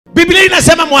Biblia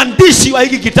inasema mwandishi wa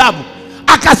hiki kitabu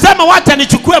akasema, wacha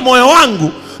nichukue moyo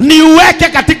wangu niuweke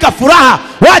katika furaha,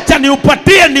 wacha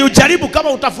niupatie niujaribu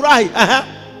kama utafurahi.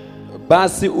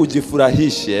 Basi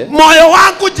ujifurahishe. Moyo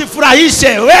wangu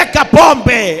jifurahishe, weka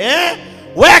pombe,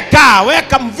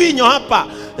 weka mvinyo hapa,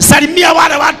 salimia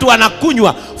wale watu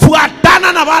wanakunywa,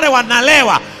 fuatana na wale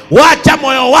wanalewa, wacha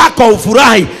moyo wako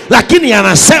ufurahi. Lakini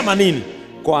anasema nini?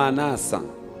 Kwa anasa.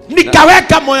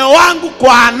 Nikaweka moyo wangu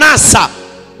kwa anasa,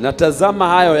 na tazama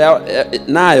hayo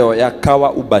nayo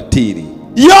yakawa ubatili.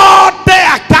 Yote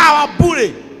yakawa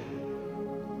bure.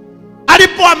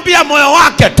 Alipoambia moyo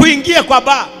wake tuingie kwa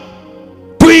baa,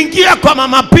 tuingie kwa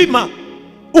mama pima,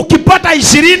 ukipata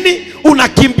 20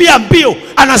 unakimbia mbio,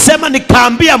 anasema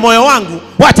nikaambia moyo wangu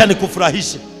wacha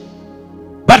nikufurahishe.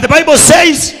 But the Bible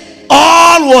says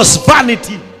all was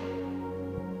vanity.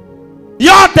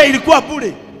 Yote ilikuwa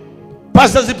bure.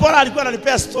 Pastor Zipora alikuwa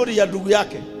ananipea story ya ndugu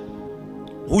yake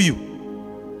huyu,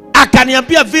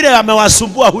 akaniambia vile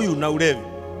amewasumbua huyu na ulevi.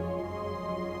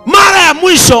 Mara ya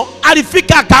mwisho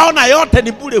alifika akaona yote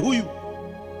ni bure huyu.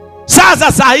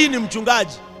 Sasa saa hii ni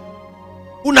mchungaji.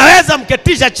 Unaweza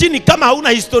mketisha chini kama hauna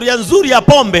historia nzuri ya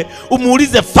pombe,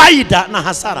 umuulize faida na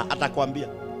hasara, atakwambia.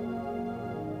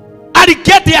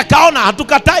 Aliketi akaona,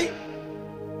 hatukatai.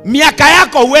 Miaka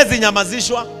yako huwezi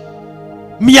nyamazishwa.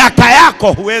 Miaka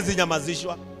yako huwezi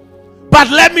nyamazishwa.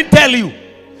 But let me tell you,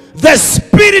 the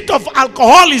spirit of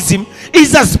alcoholism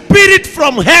is a spirit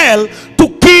from hell to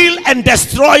kill and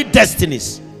destroy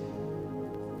destinies.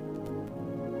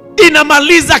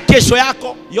 Inamaliza kesho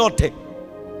yako yote.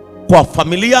 Kwa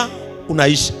familia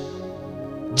unaisha.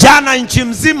 Jana nchi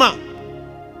mzima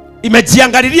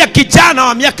imejiangalilia kijana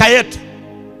wa miaka yetu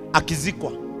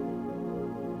akizikwa.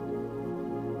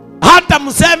 Hata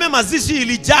mseme mazishi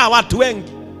ilijaa watu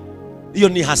wengi, hiyo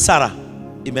ni hasara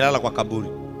imelala kwa kaburi.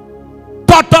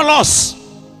 Total loss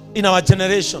in our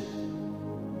generation.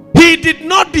 He did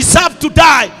not deserve to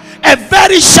die. A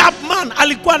very sharp man,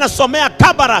 alikuwa anasomea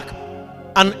Kabarak,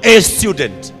 an A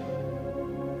student.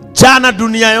 Jana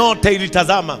dunia yote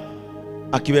ilitazama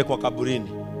akiwekwa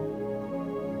kaburini.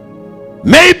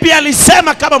 Maybe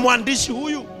alisema kama mwandishi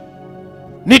huyu,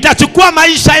 nitachukua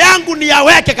maisha yangu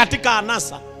niyaweke katika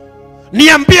anasa,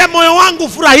 niambie moyo wangu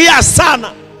furahia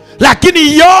sana,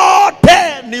 lakini yote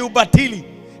ni ubatili.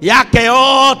 Yake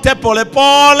yote pole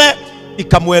pole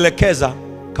ikamuelekeza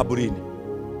kaburini.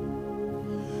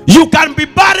 You can be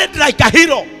buried like a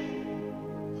hero,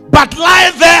 but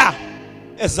lie there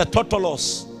as a total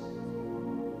loss.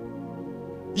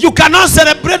 You cannot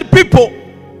celebrate people,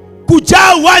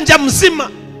 kujaa uwanja mzima,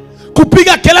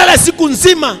 kupiga kelele siku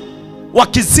nzima,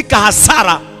 wakizika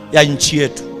hasara ya nchi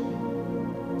yetu.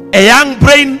 A young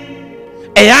brain,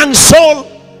 a young soul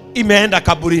imeenda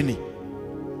kaburini.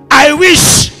 I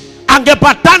wish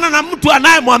angepatana na mtu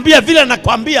anayemwambia vile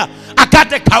nakwambia,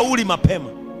 akate kauli mapema.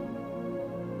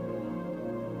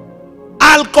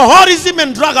 Alcoholism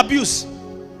and drug abuse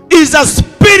is a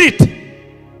spirit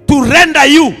to render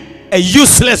you a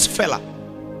useless fella,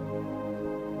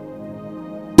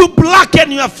 to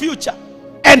blacken your future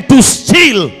and to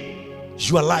steal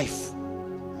your life.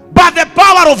 But the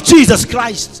power of Jesus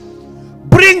Christ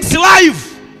brings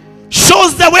life,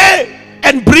 shows the way,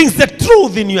 and brings the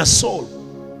truth in your soul.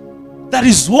 That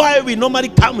is why we normally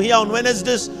come here on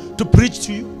Wednesdays to preach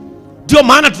to you. Ndio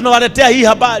maana tunawaletea hii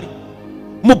habari.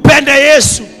 Mpende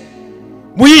Yesu,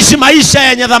 muishi maisha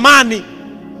yenye dhamani,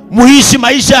 muishi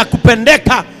maisha ya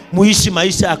kupendeka, muishi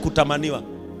maisha ya kutamaniwa.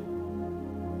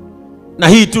 Na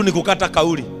hii tu ni kukata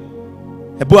kauli.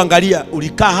 Hebu angalia,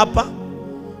 ulikaa hapa,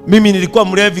 mimi nilikuwa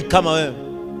mlevi kama wewe,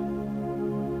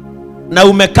 na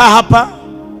umekaa hapa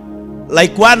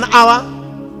like 1 hour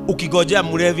ukigojea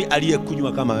mlevi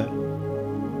aliyekunywa kama wewe.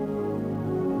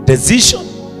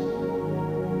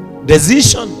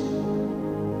 Decision.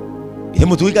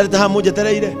 Hemu tuika leta moja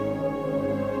tere ile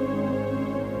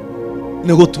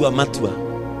negotua matua.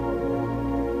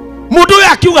 Mundu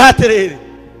yakiuga hatiriri,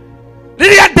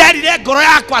 riria nderire ngoro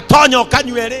yakwa tonyo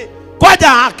kanywere, kwaja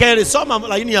hakeri, soma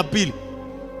laini ya pili.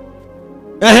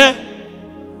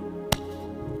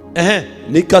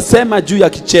 Nikasema juu ya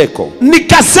kicheko.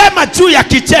 Nikasema juu ya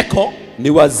kicheko ni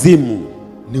wazimu.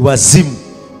 Ni wazimu.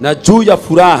 Na juu ya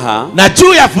furaha. Na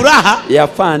juu ya furaha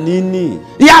yafaa nini?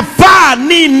 Yafaa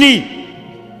nini?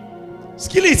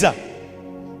 Sikiliza.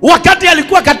 Wakati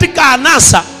alikuwa katika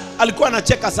anasa, alikuwa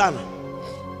anacheka sana.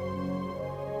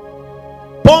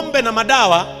 Pombe na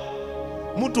madawa,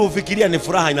 mtu ufikiria ni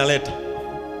furaha inaleta.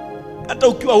 Hata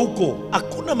ukiwa huko,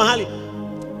 hakuna mahali,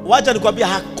 wacha nikwambia,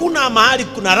 hakuna mahali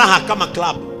kuna raha kama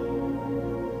club.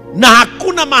 Na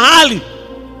hakuna mahali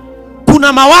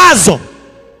kuna mawazo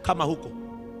kama huko.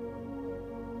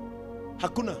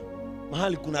 Hakuna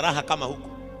mahali kuna raha kama huko.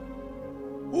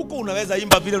 Huko unaweza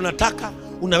imba vile unataka,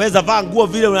 unaweza vaa nguo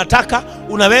vile unataka,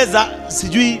 unaweza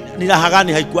sijui ni raha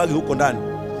gani haikuagi huko ndani.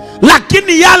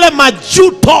 Lakini yale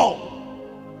majuto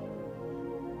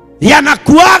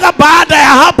yanakuaga baada ya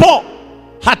hapo.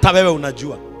 Hata wewe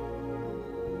unajua.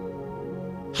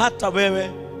 Hata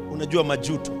wewe unajua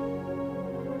majuto.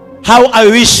 How I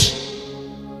wish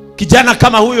kijana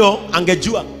kama huyo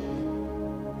angejua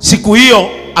siku hiyo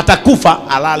atakufa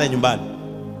alale nyumbani.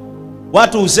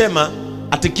 Watu husema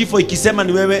ati kifo ikisema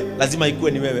ni wewe lazima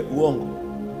ikuwe ni wewe. Uongo.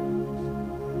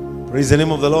 Praise the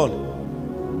name of the Lord.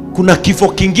 Kuna kifo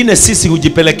kingine sisi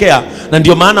hujipelekea, na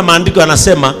ndio maana maandiko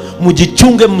yanasema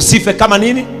mjichunge msife kama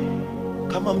nini?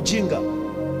 Kama mjinga.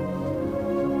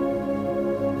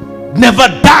 Never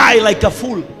die like a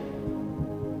fool.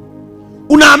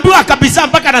 Unaambiwa kabisa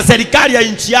mpaka na serikali ya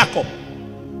nchi yako.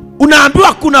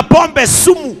 Unaambiwa kuna pombe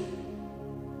sumu,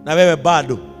 na wewe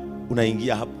bado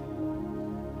unaingia hapo.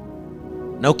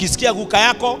 Na ukisikia guka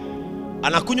yako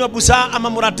anakunywa busaa ama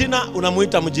muratina,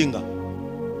 unamuita mjinga.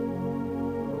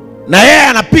 Na yeye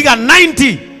anapiga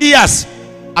 90 years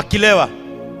akilewa.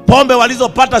 Pombe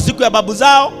walizopata siku ya babu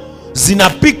zao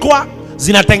zinapikwa,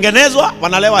 zinatengenezwa,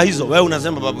 wanalewa hizo. Wewe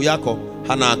unasema babu yako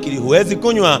hana akili, huwezi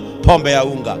kunywa pombe ya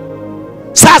unga.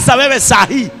 Sasa wewe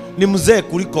sahi ni mzee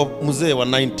kuliko mzee wa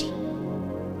 90.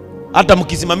 Hata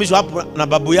mkisimamishwa hapo na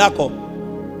babu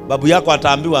yako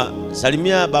ataambiwa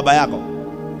salimia baba yako.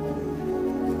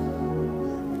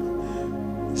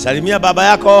 Salimia baba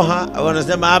yako.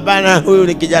 Wanasema hapana, huyu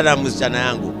ni kijana msichana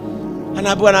yangu.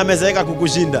 Anaambiwa na amezeeka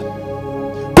kukushinda.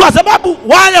 Kwa sababu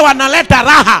wale wanaleta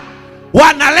raha,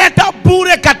 wanaleta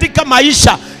bure katika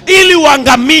maisha ili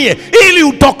uangamie, ili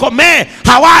utokomee.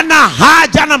 Hawana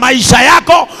haja na maisha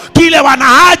yako. Kile wana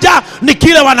haja ni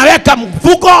kile wanaweka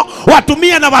mfuko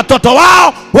watumie na watoto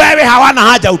wao. Wewe hawana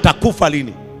haja. Utakufa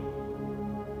lini?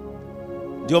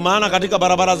 Ndio maana katika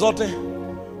barabara zote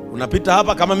unapita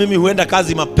hapa, kama mimi huenda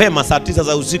kazi mapema saa 9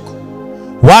 za usiku,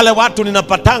 wale watu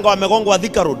ninapatanga wamegongwa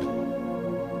Thika Road.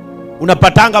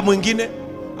 Unapatanga mwingine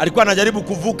alikuwa anajaribu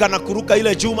kuvuka na kuruka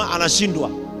ile chuma, anashindwa.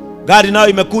 Gari nayo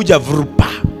imekuja vrupa.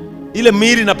 Ile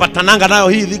miri napatananga nayo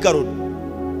hii Thika Road.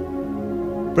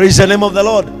 Praise the name of the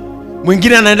Lord.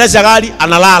 Mwingine anaendesha gari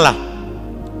analala,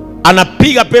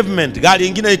 anapiga pavement, gari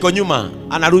nyingine iko nyuma,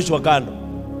 anarushwa kando.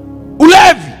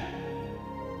 Ulevi.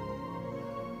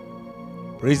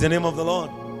 Praise the name of the Lord.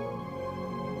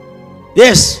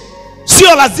 Yes,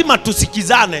 sio lazima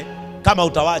tusikizane kama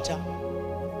utawacha.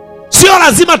 Sio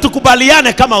lazima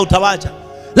tukubaliane kama utawacha.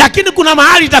 Lakini kuna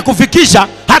mahali itakufikisha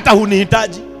hata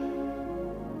hunihitaji.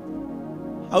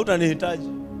 Hautanihitaji.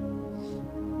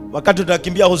 Wakati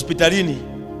utakimbia hospitalini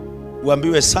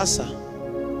uambiwe sasa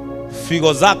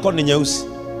figo zako ni nyeusi.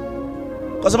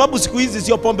 Kwa sababu siku hizi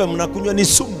sio pombe mnakunywa, ni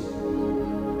sumu.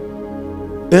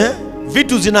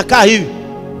 Vitu zinakaa hivi.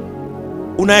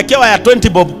 Unaekewa ya 20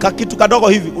 bob, kitu kadogo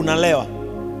hivi unalewa.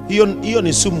 Hiyo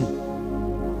ni sumu.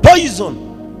 Poison.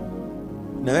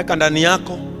 Inaweka ndani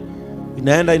yako,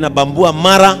 inaenda inabambua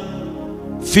mara,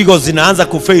 figo zinaanza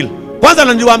kufail. Kwanza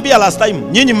niliwaambia last time,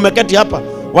 nyinyi mmeketi hapa,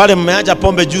 wale mmeacha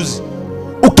pombe juzi.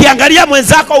 Ukiangalia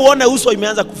mwenzako uone uso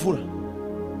imeanza kufura.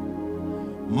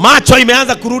 Macho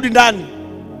imeanza kurudi ndani.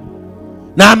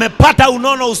 Na amepata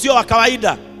unono usio wa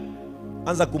kawaida.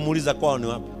 Anza kumuuliza kwao ni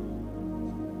wapi.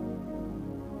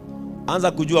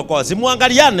 Anza kujua kwao.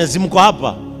 Simuangaliane, simko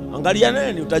hapa.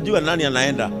 Angalianeni utajua nani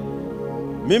anaenda.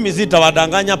 Mimi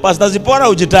sitawadanganya. Pastor Zipora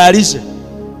ujitayarishe.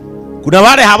 Kuna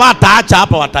wale hawataacha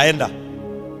hapa wataenda.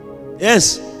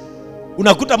 Yes.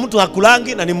 Unakuta mtu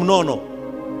hakulangi na ni mnono.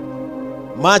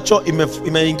 Macho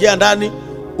imeingia ndani,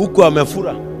 huko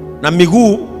amefura. Na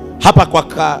miguu hapa kwa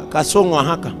kasongwa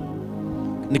haka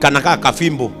nikanakaa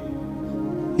kafimbo.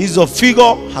 Hizo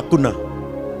figo hakuna.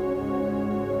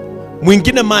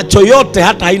 Mwingine macho yote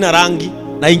hata haina rangi,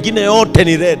 na ingine yote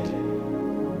ni red.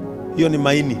 Hiyo ni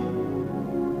maini.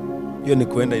 Hiyo ni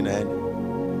kuenda inaenda.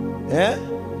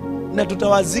 Na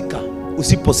tutawazika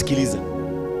usiposikiliza.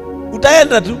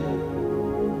 Utaenda tu.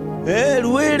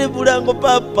 Luwele bulango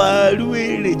papa,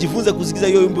 luwele. Jifunze kusikiza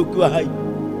hiyo wimbo ukiwa hai.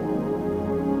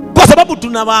 Kwa sababu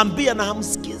tunawaambia na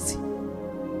hamsikizi.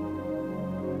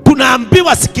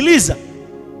 Tunaambiwa sikiliza.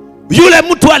 Yule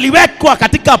mtu aliwekwa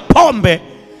katika pombe,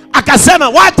 akasema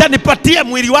wacha nipatie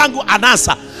mwili wangu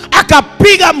anasa.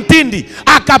 Akapiga mtindi,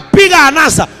 akapiga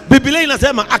anasa. Biblia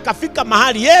inasema akafika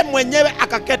mahali yeye mwenyewe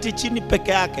akaketi chini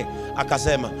peke yake.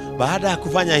 Akasema baada ya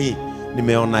kufanya hii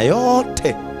nimeona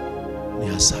yote ni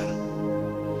hasara.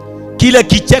 Kile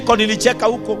kicheko nilicheka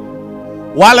huko,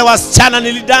 wale wasichana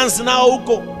nilidance nao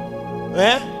huko,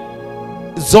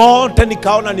 zote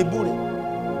nikaona ni bure.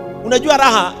 Unajua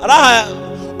raha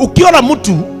ukiona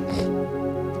mtu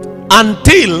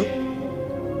until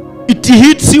it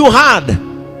hits you hard,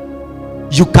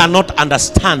 you cannot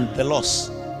understand the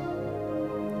loss.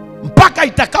 Mpaka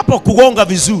itakapo kugonga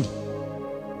vizuri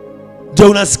ndio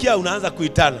unasikia unaanza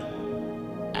kuitana.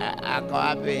 Ako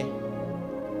wapi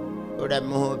ule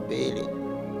mhubiri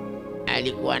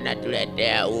alikuwa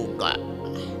anatuletea unga?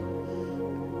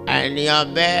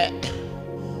 Aniombe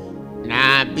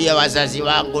naambia wazazi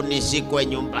wangu nisikwe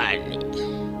nyumbani.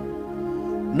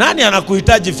 Nani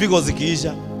anakuhitaji figo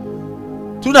zikiisha?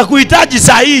 Tunakuhitaji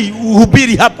saa hii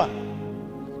uhubiri hapa.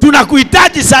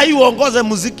 Tunakuhitaji saa hii uongoze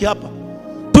muziki hapa.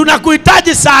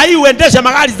 Tunakuhitaji saa hii uendeshe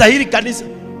magari za hili kanisa.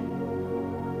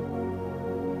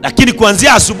 Lakini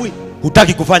kuanzia asubuhi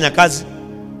hutaki kufanya kazi.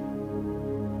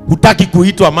 Hutaki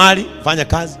kuitwa mali, fanya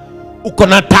kazi. Uko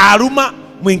na taaluma,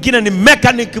 mwingine ni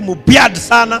mechanic mubiad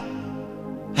sana,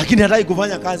 lakini hataki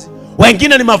kufanya kazi.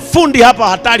 Wengine ni mafundi hapa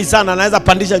hatari sana, anaweza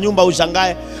pandisha nyumba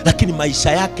ushangae, lakini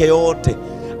maisha yake yote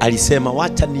alisema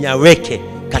wacha niyaweke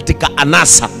katika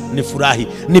anasa nifurahi,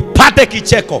 nipate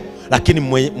kicheko. Lakini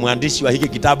mwandishi wa hiki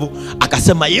kitabu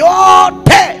akasema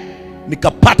yote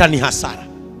nikapata ni hasara.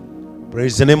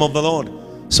 Praise the name of the Lord.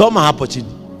 Soma hapo chini.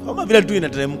 Kama vile tu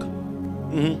inateremka.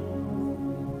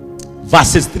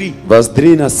 Verse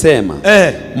 3 inasema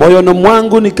moyoni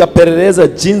mwangu nikapeleleza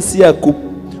jinsi ya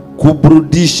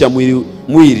kuburudisha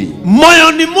mwili.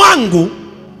 Moyoni mwangu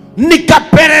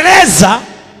nikapeleleza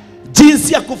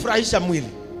jinsi ya kufurahisha mwili.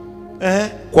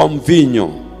 Kwa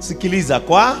mvinyo. Sikiliza,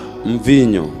 kwa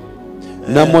mvinyo.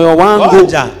 Na moyo wangu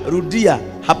rudia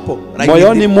hapo.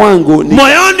 Moyoni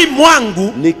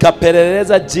mwangu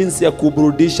nikapeleleza jinsi ya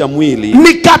kuburudisha mwili.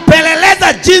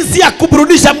 Nikapeleleza jinsi ya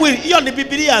kuburudisha mwili. Hiyo ni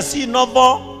Biblia, si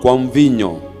novel. Kwa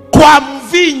mvinyo. Kwa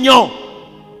mvinyo.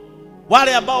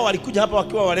 Wale ambao walikuja hapa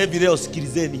wakiwa walevi leo,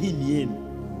 sikilizeni, hii ni yenu.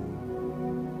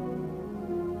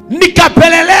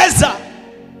 Nikapeleleza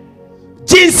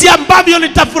jinsi ambavyo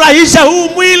nitafurahisha huu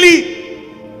mwili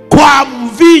kwa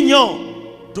mvinyo.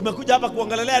 Tumekuja hapa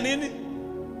kuongelelea nini?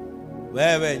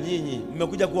 Wewe nyinyi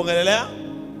mmekuja kuongelelea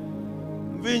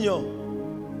mvinyo.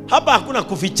 Hapa hakuna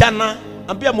kufichana.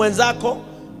 Ambia mwenzako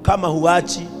kama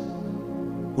huachi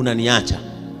unaniacha.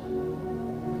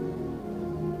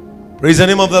 Praise the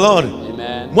name of the Lord.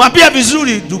 Amen. Mwambie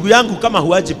vizuri ndugu yangu, kama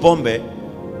huachi pombe.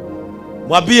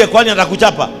 Mwambie, kwani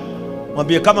atakuchapa?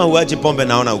 Mwambie kama huachi pombe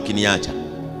naona ukiniacha.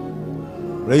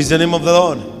 Praise the name of the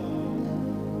Lord.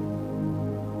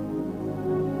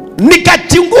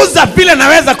 Nikachunguza vile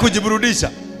naweza kujiburudisha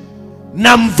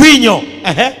na mvinyo.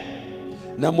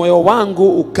 Na moyo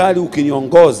wangu ukali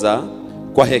ukiniongoza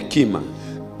kwa hekima.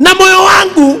 Na moyo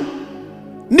wangu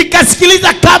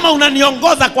nikasikiliza kama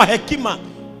unaniongoza kwa hekima.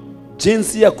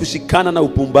 Jinsi ya kushikana na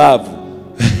upumbavu.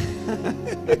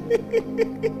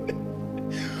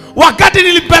 Wakati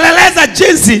nilipeleleza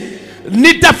jinsi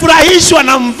nitafurahishwa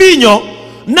na mvinyo,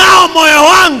 nao moyo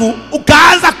wangu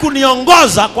ukaanza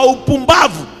kuniongoza kwa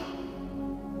upumbavu.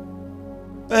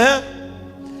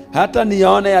 Hata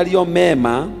nione yaliyo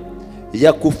mema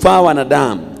ya kufaa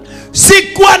wanadamu.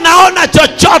 Sikuwa naona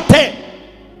chochote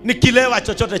nikilewa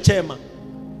chochote chema.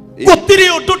 Gutiri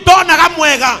undu ndonaga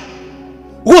mwega,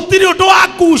 gutiri undu wa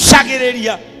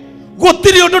kushagiriria,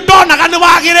 gutiri undu ndonaga ni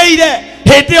wagireire.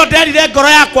 Hindi yo nderire ngoro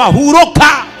yakwa,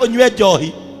 huruka unywe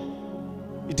njohi.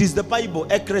 It is the Bible,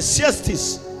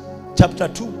 Ecclesiastes chapter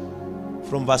 2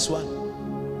 from verse 1.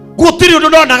 Gutiri undu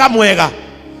ndonaga mwega.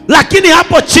 Lakini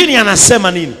hapo chini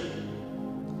anasema nini?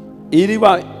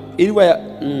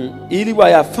 Ili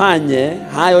wayafanye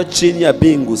hayo chini ya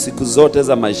bingu siku zote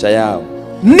za maisha yao.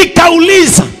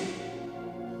 Nikauliza,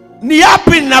 ni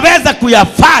yapi ninaweza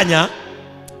kuyafanya?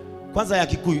 Kwanza ya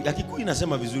Kikuyu. Ya Kikuyu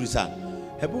inasema vizuri sana.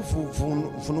 Hebu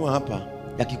funua hapa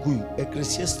ya Kikuyu.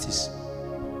 Ecclesiastes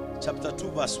chapter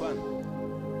 2 verse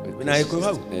 1. Bina Kikuyu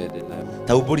hau?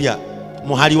 Tauburia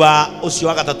muhari wa ucio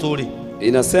wa gataturi.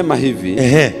 Inasema hivi.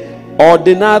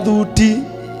 Ordinathuti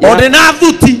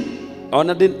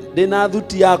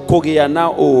ya kugea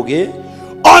na uge.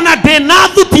 Ona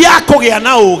denathuti ya kugea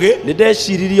na uge.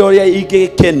 Nideshiriria uria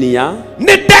ingikenia.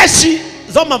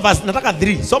 Soma verse, nataka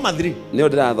 3. Soma 3. Ndio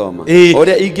ndirathoma.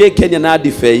 Uria ingikenia na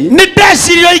ndibei.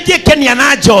 Nideshiriria ingikenia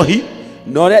na njohi.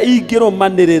 Na uria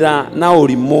ingirumanirira na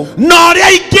urimu. Na uria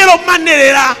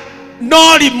ingirumanirira na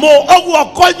urimu. Oguo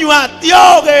konywa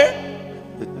tioge.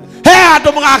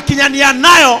 Andu mugakinyania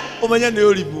nayo umenye ni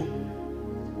urimu.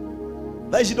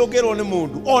 Thaici ndungirwo ni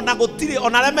mundu ona gutire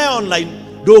ona reme online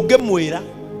ndungimwira,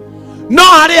 no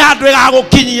hari handu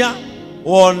igagukinyia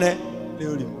wone ni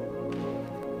urimu.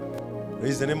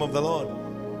 Praise the name of the Lord.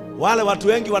 Wale watu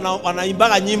wengi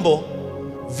wanaimbaga nyimbo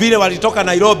vile walitoka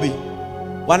Nairobi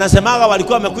Wanasemaga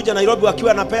walikuwa wamekuja Nairobi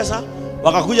wakiwa na pesa,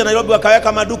 wakakuja Nairobi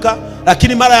wakaweka maduka,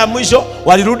 lakini mara ya mwisho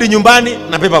walirudi nyumbani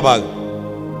na paper bag.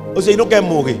 Usi inuke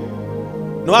mugi.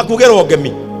 No akugerwo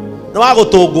ngemi. No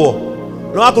agutungwo.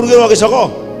 No akurugirwo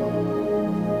gicoko.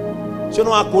 Cio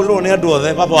no akurirwo ni andu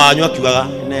othe baba wanyu akiugaga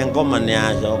ne ngoma ni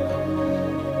acoka.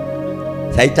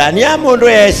 Saitani ya mundu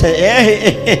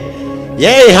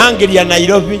ye hangiria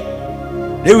Nairobi.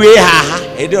 Riu wi haha,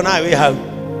 ndio nawe wi hau.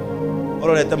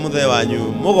 Ororete muthe wanyu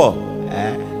mugo.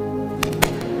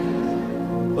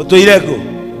 Utuire ku.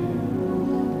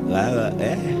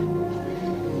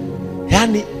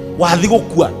 Yani wathi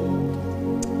gukua.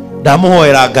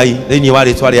 Ndamuhoera Ngai thiini wa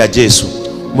ritwa ria Jesu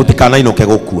mutikana inoke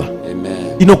gukua.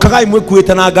 Amen. Inokagai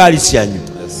mwikuite na ngari cianyu.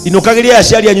 Inokagiria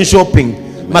aciari anyu shopping.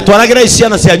 Matwaragira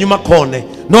ciana cianyu makone.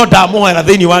 No ndamuhoera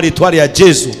thiini wa ritwa ria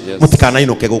Jesu mutikana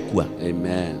inoke gukua.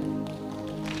 Amen.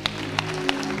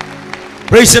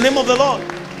 Praise the name of the Lord.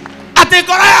 Ate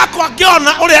ngoro yakwa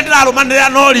ngiona uria ndirarumanira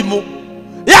na urimu.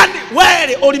 Yani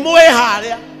weri urimu wi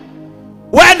haria.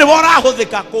 We ni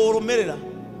worahuthika kurumirira.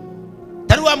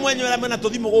 Tarua mwenyewe mena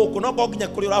tuthimu guku no ko nginya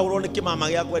kuri urahurwo ni kimama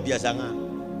gia kwendia canga.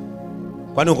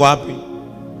 Kwani uko wapi?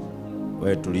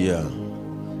 We tulia.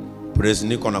 Praise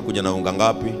niko nakuja na unga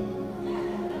ngapi?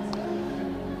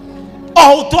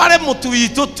 Oh utware mutu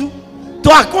witu tu.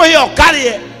 Twakuhio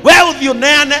karie. We uthio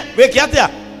neane wiki atia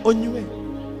onywe.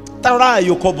 Tarora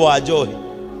yukobo wa Njohi.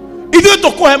 Ithu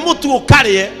tukuhe mutu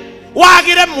ukarie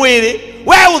wagire mwiri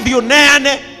we uthio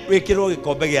neane wikirwo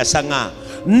gikombe gia canga.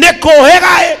 Neko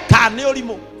hegae kane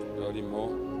orimo.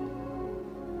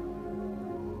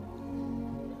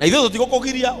 Na ithu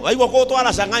tutigukugiria waigwa ko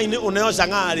twara canga-ini uneo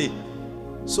canga-ri.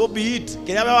 So be it.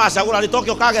 Kiria we wacagura ri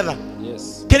tokyo kagetha.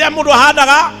 Yes. Kiria mundu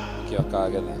ahandaga kio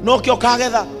kagetha. No kio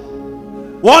kagetha.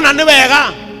 Wona ni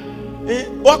wega.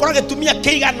 Wakora gitumia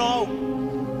kiigano.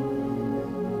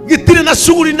 Gitire na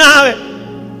suguri nawe.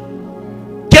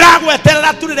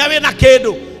 Kiragweterera tu riria wina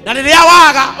kindu. Na riria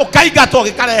waga ukaigatwo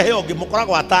gikarehe ungi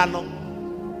mukoragwo atano.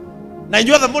 Na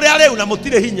inyuothe muri ariu na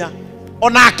mutire hinya.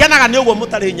 Ona akenaga ni uguo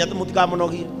mutari hinya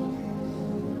mutikamunogie.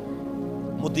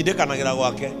 Mutindikanagira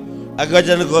gwake.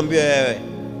 Akaja nikwambia wewe.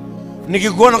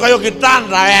 Nikikuona kayo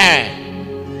kitanda wewe.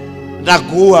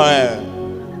 Ndakuua wewe.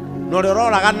 No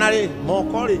rororaga nari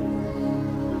mokori.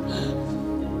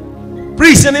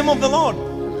 Praise the name of the Lord.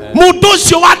 Mundu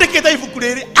ucio wandikite ibuku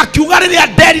riri akiuga riria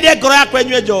nderire ngoro yakwa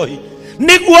enywe njohi.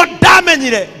 Niguo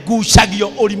ndamenyire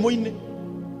ngucagio urimu-ini.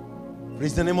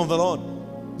 Praise the name of the Lord.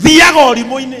 Thiaga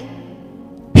urimu-ini.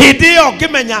 Hindi iyo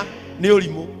ngimenya ni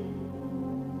urimu.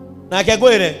 Nake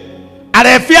ngwire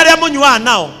arefi aria munyua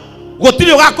nao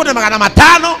gutiri ugakune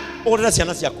 500 urira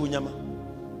ciana ciaku nyama.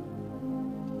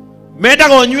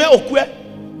 Mendaga onywe ukue.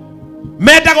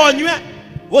 Mendaga onywe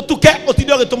gutuke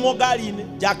utinde ugitumwo ngari-ini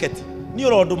jacket. Ni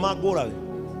uronduma ngurage.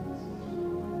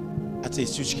 Ati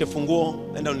ciucike funguo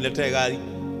enda uniletee gari.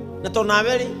 Na to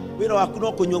naweri wira waku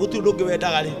no kunywa gutiri ndungi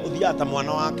wendaga ri uthia ta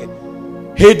mwana wake.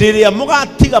 Hindi iria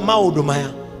mugatiga maundu maya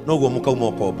no guo mukauma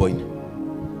ukombo-ini.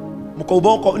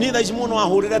 Mukauboko ni thaici muno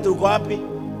ahurire tuko wapi?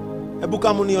 Ebu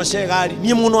kamu ni oshe gari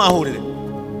ni muno ahurire.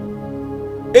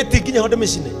 Eti kinya hode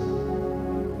mecine.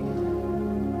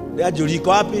 Ndia juri ko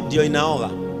wapi ndio inaoga.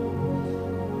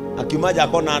 Akimaja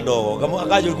akona ndogo. Kama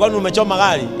akajuri kwani umechoma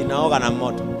gari inaoga na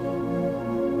moto.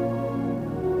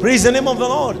 Praise the name of the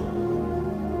Lord.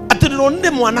 Atironde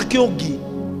mwanake ungi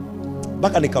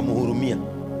baka nikamuhurumia.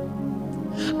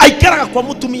 Aikaraga kwa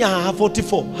mutumia haha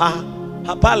 44 haha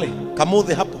pale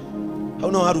kamuthe hapo.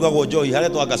 Hau no harugagwo Njohi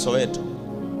haretwo Gasoweto.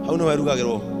 Hau no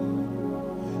harugagirwo.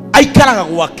 Aikaraga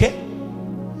gwake.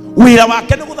 Wira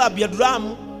wake ni guthambia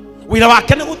duramu. Wira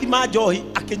wake ni guthima Njohi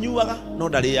akinyuaga no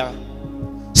ndariaga.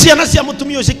 Ciana cia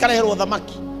mutumia ucio ikareherwo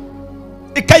thamaki.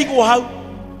 Ikaigwo hau.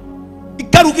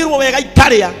 Ikarugirwo wega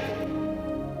ikaria.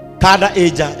 Kada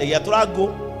eja egiaturangu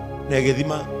na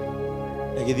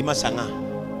egithima canga.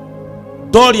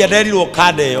 Doria nderirwo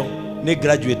kada iyo ni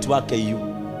graduate wa KU.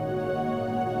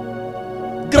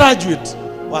 Graduate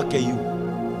wa KU.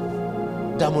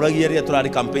 Ndamuragia ria turari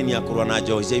campaign ya kurwa na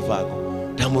Njohi Ciaibango.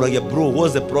 Ndamuragia bro,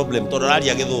 what's the problem?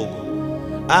 Toraria githungu.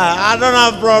 I don't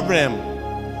have problem.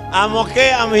 I'm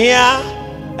okay, I'm here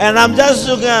and I'm just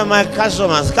looking at my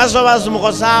customers. Customers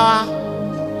muko sawa.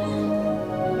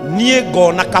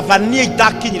 Niego na kafania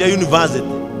itakinyire university.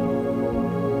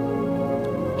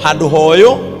 Handu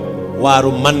hoyo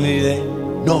warumanire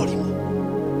norimu.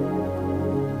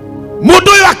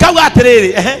 Mundu uyu akauga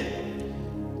atiriri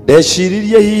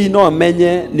ndeciririe hihi no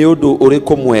amenye ni undu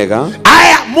uriku mwega.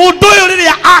 Aya mundu uyu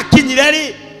riria akinyire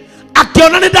ri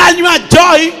akiona ni ndanywa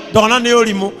Njohi ndona ni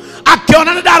urimu.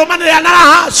 Akiona ni ndarumanire na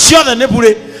raha ciothe ni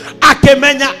bure.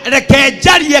 akemenya reke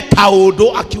njarie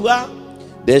kaundu akiuga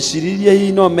ndeciririe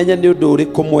hihi no menye nĩ ũndũ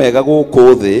ũrĩkũ mwega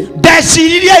gũkũ thĩ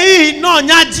ndeciririe hihi no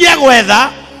nyanjie gwetha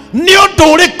nĩ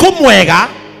ũndũ ũrĩkũ mwega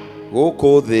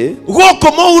gũkũ thĩ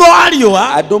gũkũ mũhuro wa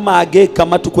riũa andũ mangĩka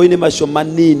matukũ-inĩ macio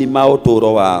manini ma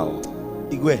ũtũũro wao.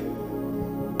 igwe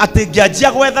atĩ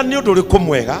ngĩanjia gwetha nĩ ũndũ ũrĩkũ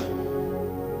mwega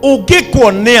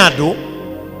ũngĩkwo nĩ andũ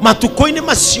matukũ-inĩ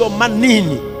macio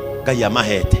manini Ngai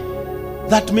amahete.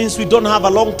 That means we don't have a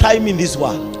long time in this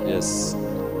world. Yes.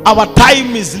 Our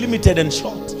time is limited and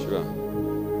short. Sure.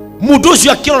 Mundu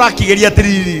ũcio akĩrora akĩgeria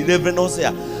atĩrĩrĩ, Reverend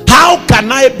Hosea, how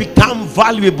can I become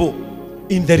valuable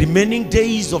in the remaining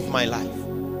days of my life?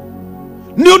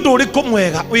 Nĩ ũndũ ũrĩkũ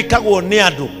mwega wĩkagwo nĩ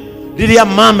andũ rĩrĩa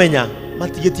mamenya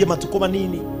matigĩtie matukũ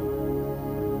manini?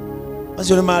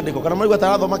 Acio nĩ maandĩko kana mwaigua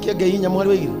tarathoma Kiengei hinya mwari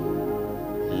wa igĩrĩ.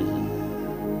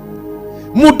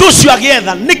 Mundu ũcio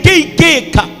agĩetha nĩkĩ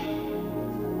ingĩka?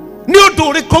 Nĩ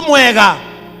ũndũ ũrĩkũ mwega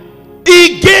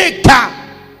ingĩka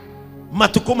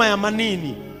matukũ maya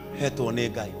manini hetwo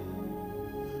nĩ Ngai?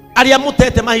 Arĩa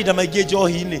mutete mahinda maingĩ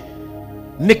njohi-inĩ,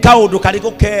 nĩ kaũndũ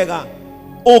karĩkũ kega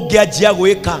ũngĩanjia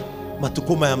gwĩka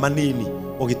matukũ maya manini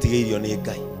ũgĩtigĩirio nĩ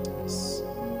Ngai?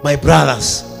 My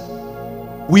brothers,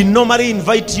 we normally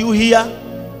invite you here,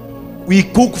 we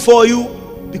cook for you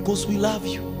because we love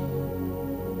you,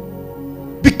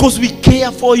 because we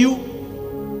care for you.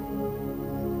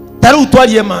 Taru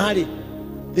twarie mahali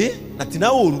na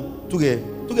tina uru tuge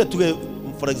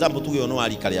for example tuge ono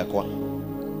ali kale yakwa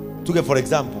tuge for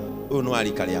example ono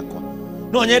ali kale yakwa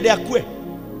no nyende akue,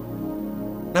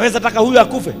 naweza taka huyu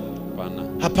akufe?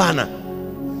 Hapana.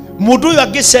 Mundu uyu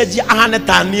angicenjia ahane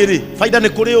ta niĩ rĩ, faida nĩ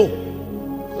kũrĩ ũ?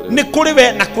 Nĩ kũrĩ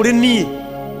we na kũrĩ niĩ,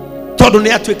 tondu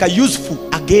nĩ atuĩka useful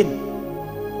again.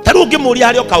 Taru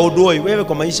ngĩmũria harĩ o kaũndũ ũyũ, wewe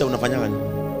kwa maisha unafanyaga nini?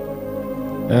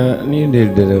 Niĩ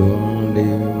ndĩ ndereva, ndĩ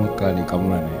makanika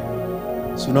mũnene.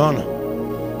 Si unaona?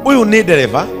 Huyu ni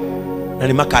dereva na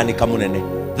ni makanika mũnene.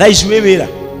 Thaa ici wĩ wĩra?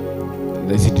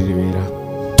 Thaa ici ndirĩ wĩra.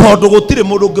 Tondu gũtirĩ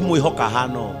mũndũ ũngĩmwĩhoka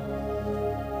hana ũũ.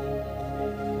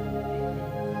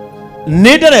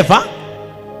 Ni dereva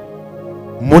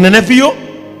mũnene biũ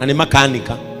na ni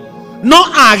makanika, no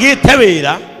agĩte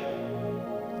wĩra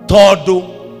tondu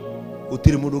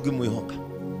gũtirĩ mũndũ ũngĩmwĩhoka.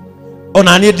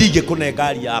 Ona niĩ ndingĩkũne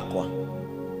ngari yakwa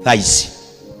thaa ici,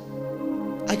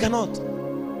 I cannot.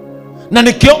 Na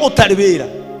nikio ũtarĩ wĩra,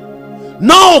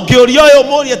 no ũngĩũria ũyũ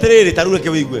mũũrie atĩrĩrĩ, tarũ reke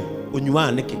wĩigue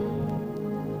ũnyuaga nĩkĩ?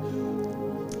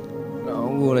 No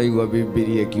ũraigua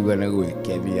Bibilia ikiuga nĩ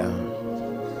gwĩkenia.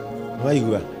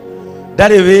 Waigua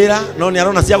ndarĩ wĩra no nĩ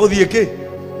arona cia gũthiĩ kĩ?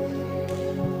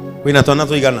 Wĩna twana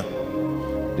tũigana?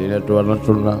 Ndĩna twana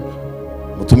tũna.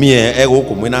 Mũtumia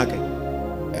egũkũ mwĩ nake?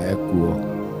 Ekuo.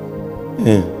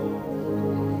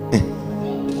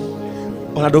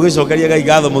 Ona ndũgĩcokeria Ngai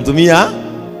ngatho mũtumia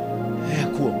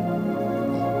ekuo.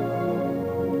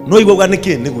 No igũga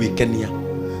nĩkĩ? Nĩ gwĩkenia.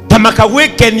 Tamaka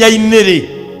gwĩkenia-inĩ rĩ,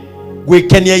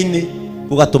 gwĩkenia-inĩ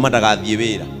gũgatũma ndagathiĩ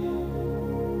wĩra.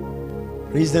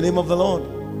 Praise the name of the Lord.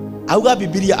 Auga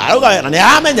Bibilia, auga na nĩ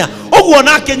aramenya ũguo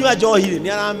na akĩnyua njohi rĩ,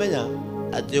 nĩ aramenya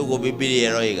atĩ ũguo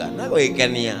Bibilia ĩroiga na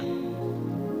gwĩkenia.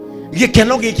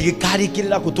 Gĩkeno gĩkĩ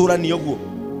gĩkarĩkĩrĩra gũtũrania ũguo.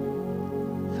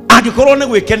 Angĩkorwo nĩ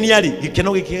gwĩkenia rĩ,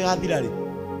 gĩkeno gĩkĩ gĩgathira rĩ.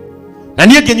 Na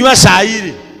niĩ ngĩnyua cai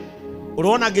rĩ,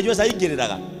 ũrona ngĩnyua cai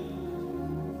ngĩrĩraga?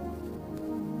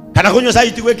 Kana kũnyua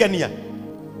cai ti gwĩkenia?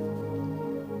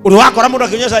 Ũrĩ wakora mũndũ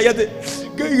akĩnyua cai atĩ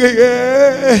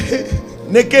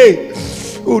nĩkĩ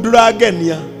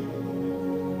ndũrangenia?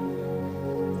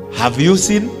 Have you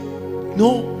seen?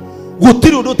 No.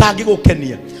 Gũtirĩ ũndũ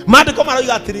ũtangĩgũkenia. Maandĩko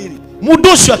maroiga atĩrĩrĩ,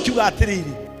 mũndũ ũcio akiuga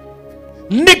atĩrĩrĩ,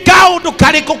 nĩ kaũndũ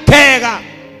karĩkũ kega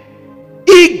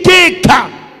ingĩka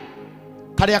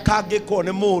karĩa kangĩkwo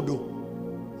nĩ mũndũ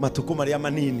matukũ marĩa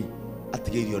manini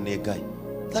atigĩirio nĩ Ngai?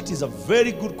 That is a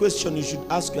very good question you should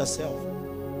ask yourself.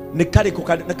 Nĩ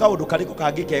kaũndũ karĩkũ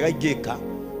kangĩ kega ingĩka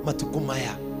matukũ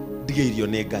maya ndigĩirio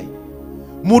nĩ Ngai?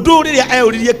 Mũndũ rĩrĩa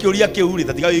eyũririe kĩũria kĩu rĩ,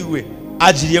 tatiga wĩigue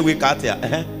anjirie gwĩka atĩa?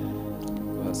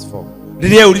 Verse 4.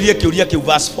 Rĩrĩa eyũririe kĩũria kĩu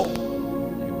verse 4.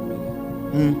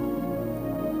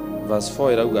 Verse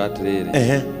 4 irauga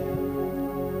atĩrĩrĩ,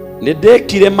 nĩ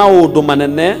ndekire maũndũ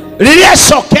manene. Rĩrĩa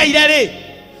cokeire rĩ,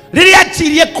 rĩrĩa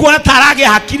njirie kuona tarage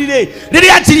hakiri rĩ,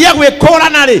 rĩrĩa njirie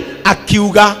gwĩkũrana rĩ,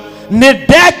 akiuga nĩ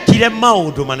ndekire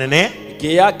maũndũ manene.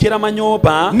 Ngĩakĩra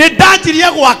manyũmba, nĩ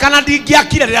ndanjirie gwaka na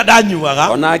ndingĩakire rĩrĩa ndanyuaga.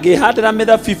 Ona ngĩhandĩra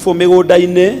mĩthabibũ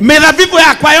mĩgũnda-inĩ, mĩthabibũ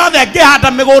yakwa yothe ngĩhanda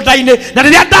mĩgũnda-inĩ, na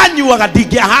rĩrĩa ndanyuaga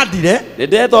ndingĩahandire. nĩ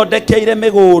ndethondekeire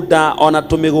mĩgũnda ona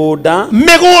tũmĩgũnda,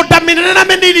 mĩgũnda mĩnene na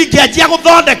mĩnini ngĩanjia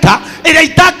gũthondeka ĩrĩa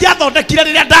itangĩathondekire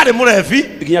rĩrĩa ndarĩ mũrebi,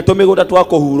 nginya tũmĩgũnda twa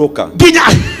kũhurũka. nginya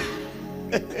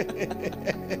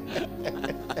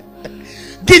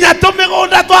Ginya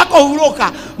tumigunda twa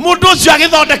kuhuruka. Mundu ucio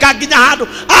agithondeka ginya handu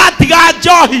atiga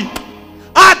njohi.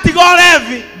 Atiga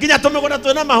ulevi. Ginya tumigunda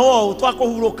twina mahuu twa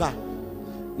kuhuruka.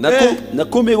 Na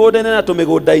kumigunda na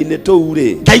tumigunda-ini tuu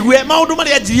ri. Ngaigue maundu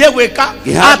maria njirie gwika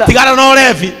atigana na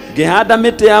ulevi. Ngihanda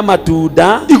miti ya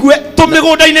matunda. Igue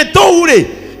tumigunda-ini tuu ri.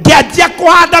 Ngianjia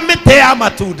kuhanda miti ya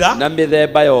matunda na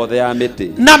mithemba yothe ya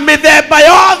miti. Na mithemba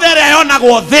yothe ria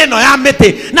yonagwo thino ya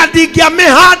miti. Na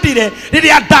ndingiamihandire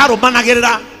riria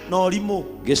ndarumanagirira na urimu.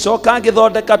 Ngicoka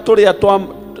ngithondeka turia twa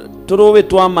turuwi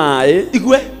twa mai.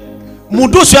 Igue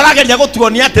mundu ucio arageria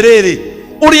gutuonia atiriri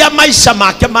uria maisha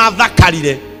make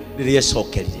mathakarire riria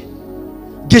cokerire.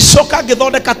 Ngicoka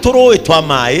ngithondeka turuwi twa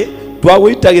mai twa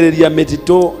guitagiriria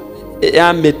mititu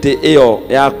ya miti iyo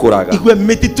yakuraga. Igue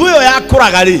mititu iyo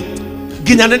yakuraga ri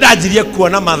nginya ni ndanjirie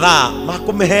kuona mathaa ma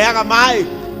kumiheaga mai.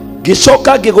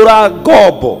 Ngicoka ngigura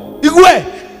ngombo. Igue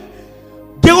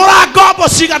ngigura ngombo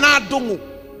cigana ndungu.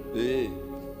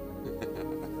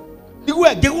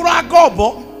 Igue ngigura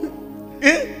ngombo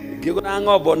ngigura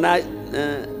ngombo na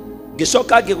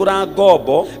ngicoka ngigura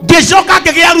ngombo. Ngicoka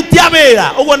ngigia rutia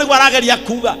wira. Uguo niguo arageria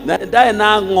kuga. Na ndae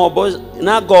na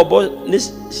ngombo ni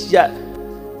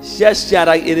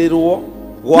ciaciaragĩrĩrwo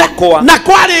gwakwa. Na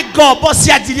kwari ngombo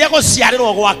cianjirie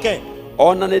guciarirwo gwake.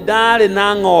 Ona nĩ ndarĩ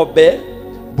na ng'ombe,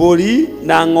 mbũri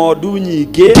na ng'ondu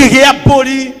nyingĩ. Ngĩgĩa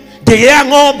mbũri, ngĩgĩa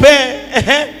ng'ombe.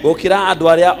 Gũkĩra andũ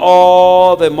arĩa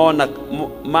othe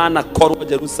manakorwo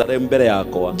Jerusalemu mbere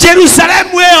yakwa.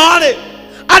 Jerusalemu ĩyo rĩ,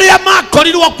 arĩa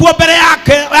makorirwo kuo mbere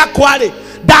yakwa rĩ,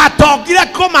 ndatongire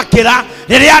kũmakĩra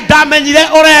rĩrĩa ndamenyire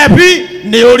ũrebi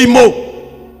nĩ ũrimũ.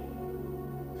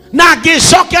 Na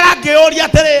ngicokera ngiuria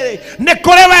atiriri ni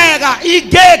kuri wega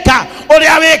ingika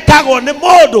uria wikagwo ni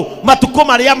mundu matuko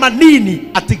maria manini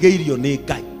atigeirio ni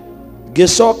Ngai.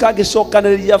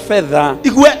 Ngicokanĩrĩria fedha.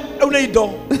 Igue au ni indo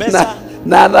pesa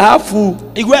na thahabu.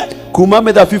 Igue kuma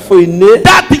mĩthabibũ-inĩ.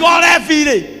 Ndatiga ũrebi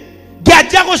rĩ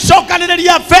ngianjia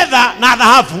gucokanĩrĩria fedha na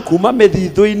thahabu kuma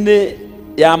mĩthithũ-inĩ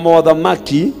ya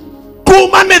mothamaki.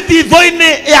 Kuma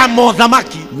mĩthithũ-inĩ ya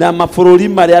mothamaki na mabũrũri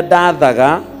marĩa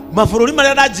ndathaga. Mabũrũri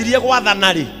marĩa ndanjirie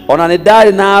gwathana rĩ. Ona nĩ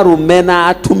ndarĩ na arũme na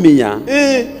atumia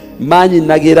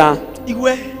manyinagĩra.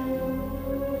 Igue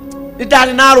nĩ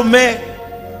ndarĩ na arũme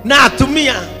na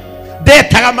atumia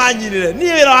ndetaga manyinire.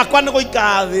 Niĩ wĩra wakwa nĩ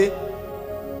gũikara thĩ.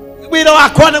 Wĩra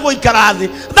wakwa nĩ gũikara thĩ.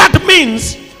 That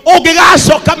means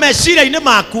ũngĩgacoka meciria-inĩ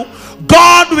maku,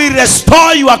 God will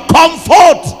restore your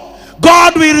comfort.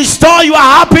 God will restore your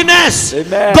happiness.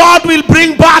 Amen. God will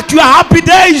bring back your happy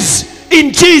days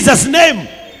in Jesus name.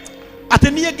 Ati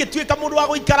niĩ ngĩtuĩka mũndũ wa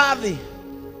gũikara thĩ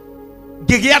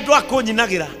ngĩgĩa andũ a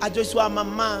kũnyinagĩra Joyce wa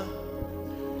mama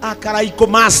Akaraiko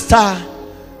master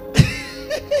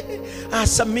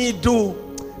Asamidu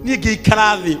niĩ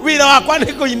ngĩikara thĩ wĩra wakwa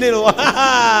nĩ kũinĩrwo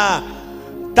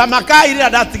Tamakai rĩrĩa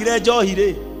ndatigire Njohi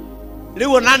rĩ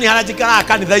rĩu ona niĩ harĩa njikaraga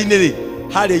kanitha-inĩ rĩ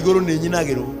harĩa igũrũ nĩ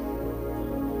nyinagĩrwo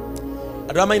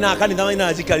andũ arĩa mainaga kanitha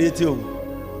mainaga njikarĩte ũguo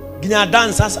nginya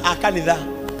dancers a kanitha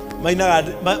mainaga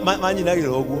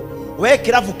manyinagĩrwo ũguo. We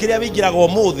kirabu kiria wingiraga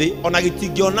umuthi ona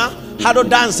gitingiona handu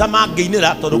dancer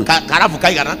mangĩinĩra tondu karabu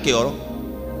kaigana kioro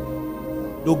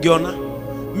ndũngĩona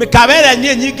mĩkawa ĩrĩa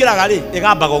niĩ nyingĩraga rĩ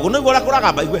ĩgambaga ũguo nĩguo ũrĩa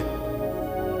kũragamba igue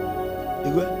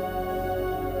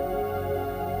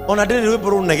ona ndĩrĩ rwĩmbo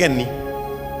rũnegeni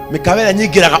mĩkawa ĩrĩa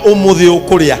nyingĩraga ũmũthĩ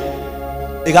ũkũrĩa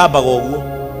ĩgambaga ũguo.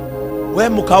 We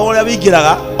mũkawa ũrĩa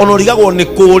wingĩraga ona ũrigagwo nĩ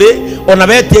kũrĩ ona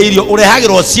wetia irio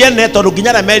ũrehagĩrwo ciene tondu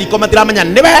nginya Amerika matiramenya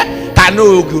nĩwe kana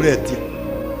ũyũ ũngĩ ũretia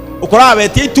ũkoraga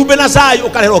wetia itumbĩ na cai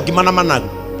ũkareherwo ngima na managu.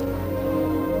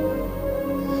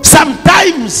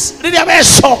 Sometimes rĩrĩa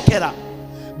wecokera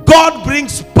God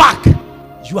brings back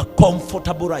your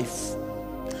comfortable life.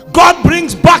 God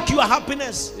brings back your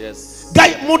happiness. Yes.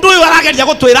 Ngai mundu ũyũ arageria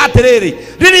gũtwĩra atĩrĩrĩ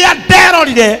rĩrĩa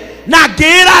nderorire na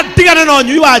ngĩra ndigane na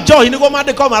ũnyui wa njohi nĩguo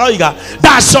maandĩko maroiga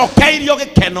ndacokeirio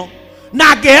gĩkeno na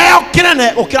ngĩheo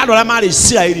kĩnene gũkĩra andũ arĩa marĩ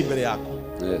Isiraeli mbere yakwa.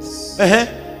 Yes.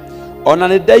 Ona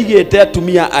nĩ ndaigĩte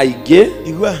atumia aingĩ.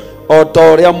 Igua o ta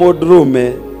ũrĩa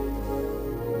mũndũrũme.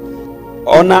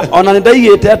 Ona nĩ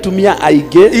ndaigĩte atumia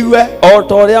aingĩ. Igua o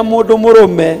ta ũrĩa mũndũ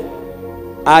mũrũme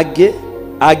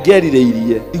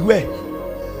angĩerirĩirie. Igua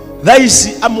thaa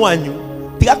ici amwanyu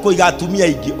tiga kũiga atumia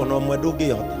aingĩ ona ũmwe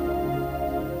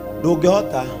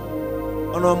ndũngĩhota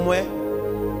ona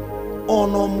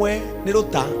ũmwe nĩ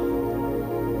rũta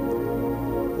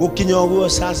gũkinya ũguo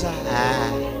sasa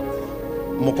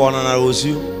mũkona na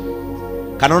rũciũ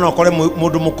kana ona ũkore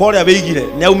mũndũ mũkora wĩigire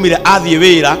nĩ aumire athiĩ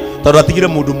wĩra tondũ atigire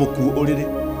mũndũ mũkuũ ũrĩrĩ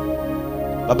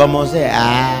baba Mose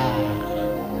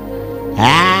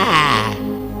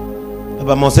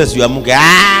baba Moses yu amuge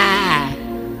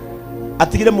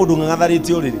atigire mundu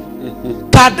ngatharite uriri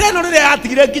kadeno rire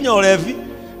atigire nginya urevi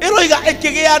iroiga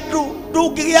ikigia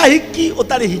ndungigia hiki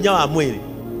utari hinya wa mwiri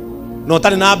no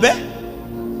utari na mbe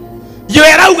yo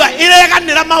erauga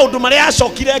ireganira maundu maria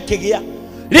acokire kigia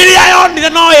riria yonire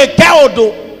no ike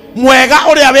undu mwega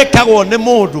uria wikagwo ni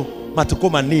mundu matuko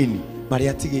manini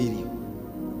maria tigeirio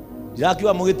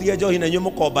ndirakiwa mugitige njohi na nyu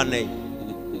mukombane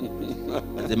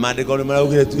ati mandiko ni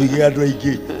maraugire tuige andu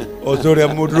aingi otoria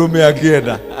mundurume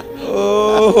akienda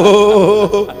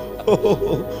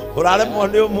urare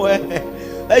mone umwe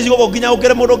ezi goko ginya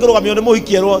ukire mundu kirugamio ni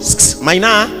muhikierwo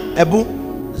maina ebu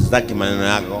sitaki maneno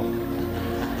yako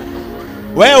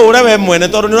we ure we mwene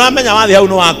tondu ni uramenya wathi hau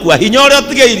no wakua hinya uria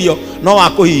utigeirio no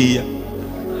wakuhihia.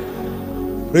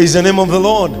 Praise the name of the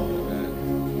Lord.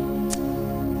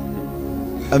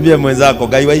 Ambia mwenzako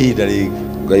Ngai wa ihinda rigi,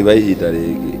 Ngai wa ihinda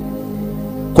rigi.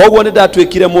 Koguo ni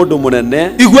ndatwikire mundu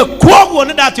munene, igwe koguo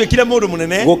ni ndatwikire mundu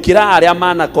munene gukira aria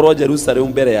mana korwo Jerusalemu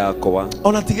mbere yakwa.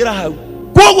 Ona tigira hau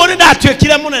koguo ni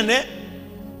ndatwikire munene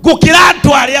gukira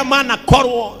andu aria mana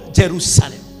korwo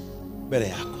Jerusalemu mbere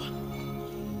yakwa.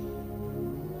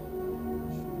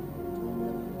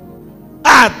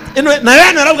 Na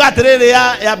wewe narauga atiriri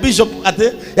ya bishop ati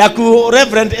ya ku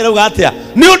reverend irauga atia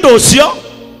ni undu ucio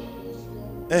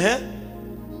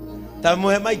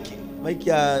tamuhe maiki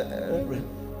ya reverend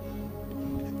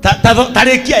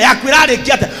tarikia ya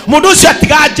kwirarikia ati mundu ucio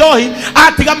atiga njohi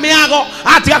atiga miago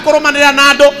atiga kurumanira na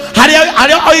andu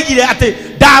haria oigire ati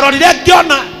ndarorire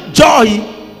ngiona njohi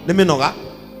ni minoga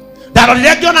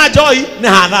ndarorire ngiona njohi ni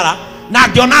hathara na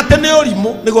ngiona ati ni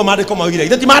urimu niguo mandiko maugire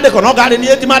ithati mandiko no ngari ni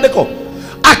eti mandiko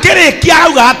akirikia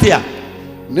auga atia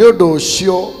ni undu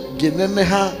ucio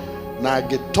ngineneha na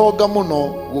ngitonga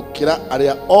muno gukira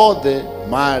aria othe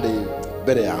mari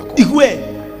mbere yakwa. Igwe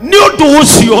ni undu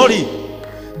ucio ri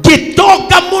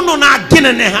ngitonga muno na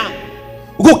ngineneha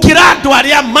gukira andu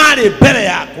aria mari mbere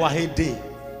yakwa hindi.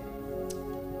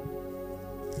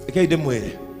 Ikaide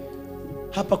mwele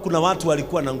hapa kuna watu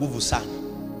walikuwa na nguvu sana.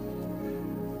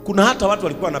 Kuna hata watu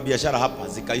walikuwa na biashara hapa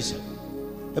zikaisha.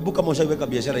 Hebu kama ushaiweka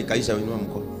biashara ikaisha wewe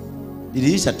mkono.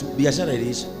 Iliisha tu, biashara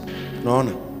iliisha.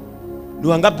 Unaona? Ni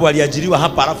wangapi waliajiriwa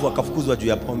hapa alafu wakafukuzwa juu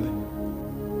ya pombe?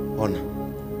 Ona.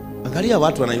 Angalia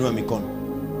watu wanainua mikono.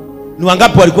 Ni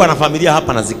wangapi walikuwa na familia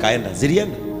hapa na zikaenda?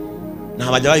 Zilienda. Na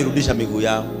hawajawahi rudisha miguu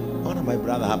yao. Ona my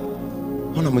brother hapa.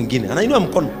 Ona mwingine anainua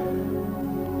mkono.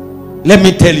 Let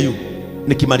me tell you,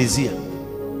 nikimalizia.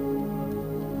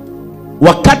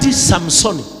 Wakati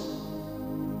Samsoni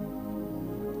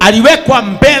aliwekwa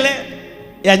mbele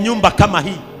ya nyumba kama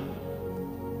hii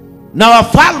na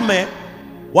wafalme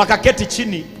wakaketi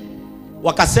chini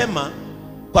wakasema,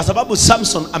 kwa sababu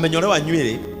Samson amenyolewa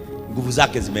nywele nguvu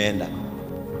zake zimeenda.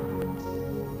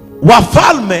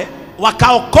 Wafalme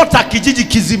wakaokota kijiji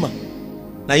kizima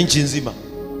na nchi nzima,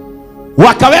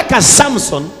 wakaweka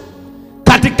Samson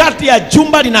katikati ya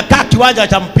jumba linakaa kiwanja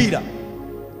cha mpira.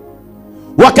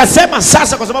 Wakasema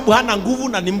sasa kwa sababu hana nguvu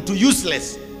na ni mtu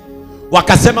useless,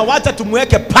 wakasema wacha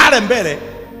tumweke pale mbele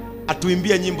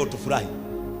atuimbie nyimbo tufurahi.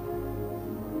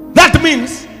 That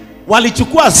means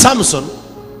walichukua Samson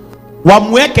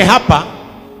wamweke hapa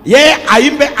yeye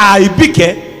aimbe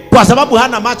aibike kwa sababu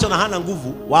hana macho na hana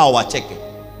nguvu, wao wacheke.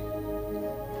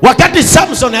 Wakati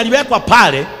Samson aliwekwa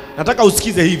pale, nataka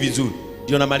usikize hii vizuri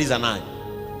ndio namaliza naye.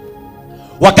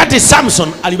 Wakati Samson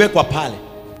aliwekwa pale,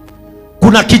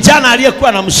 kuna kijana aliyekuwa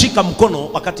anamshika mkono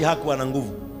wakati hakuwa na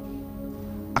nguvu.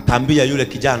 Akaambia yule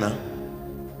kijana,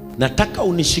 nataka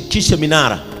unishikishe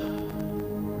minara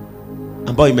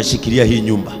ambayo imeshikilia hii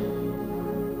nyumba.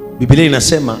 Biblia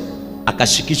inasema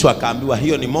akashikishwa, akaambiwa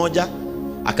hiyo ni moja.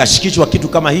 Akashikishwa kitu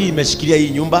kama hii imeshikilia hii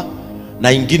nyumba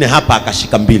na ingine hapa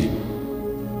akashika mbili.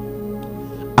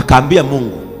 Akaambia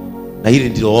Mungu, na hili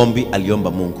ndilo ombi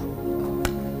aliomba Mungu,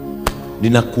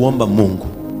 ninakuomba Mungu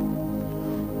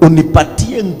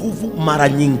unipatie nguvu mara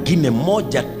nyingine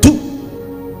moja tu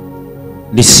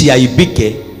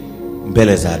nisiaibike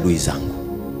mbele za adui zangu.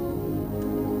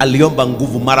 Aliomba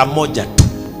nguvu mara moja tu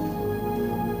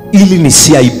ili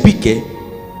nisiaibike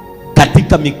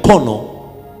katika mikono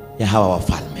ya hawa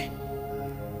wafalme.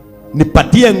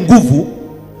 Nipatie nguvu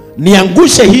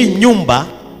niangushe hii nyumba,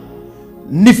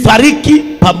 nifariki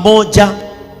pamoja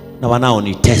na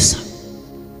wanaonitesa.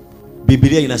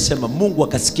 Biblia inasema Mungu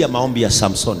akasikia maombi ya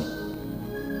Samsoni,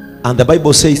 and the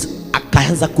Bible says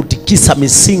akaanza kutikisa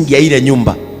misingi ya ile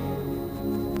nyumba.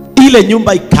 Ile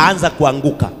nyumba ikaanza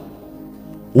kuanguka.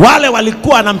 Wale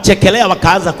walikuwa wanamchekelea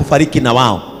wakaanza kufariki na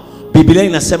wao. Biblia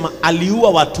inasema aliua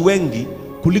watu wengi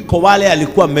kuliko wale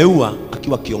alikuwa ameua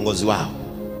akiwa kiongozi wao.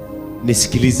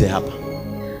 Nisikilize hapa,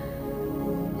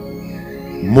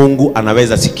 Mungu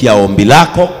anaweza sikia ombi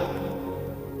lako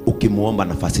ukimuomba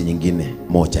nafasi nyingine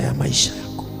moja ya maisha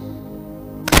yako.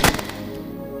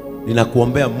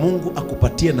 Ninakuombea Mungu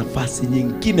akupatie nafasi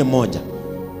nyingine moja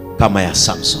kama ya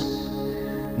Samson.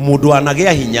 Mundu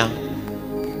anagea hinya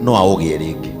no aogie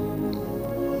ringi.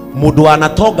 Mundu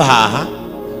anatoga haha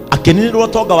akinirwo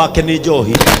toga wake ni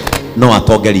Njohi no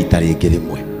atoge rita ringi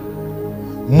rimwe.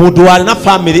 Mundu ari na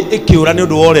family ikiura ni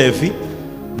undu wa urevi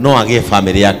no agie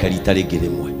family yake rita ringi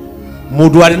rimwe.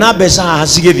 Mundu ari na mbeca haha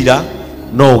cigithira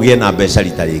no ugie na mbeca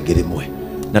rita ringi rimwe.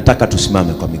 Nataka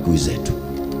tusimame kwa miguu zetu.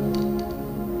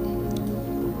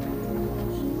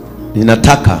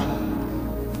 Ninataka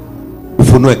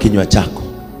ufunue kinywa chako.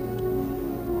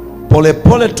 Pole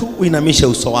pole tu uinamishe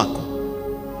uso wako.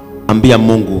 Ambia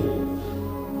Mungu,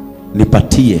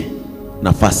 nipatie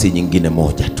nafasi nyingine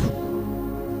moja tu.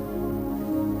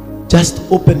 Just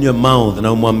open your mouth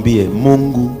na umwambie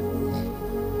Mungu,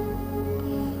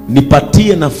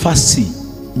 nipatie nafasi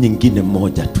nyingine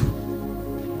moja tu.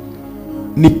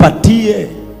 Nipatie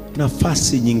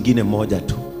nafasi nyingine moja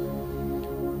tu.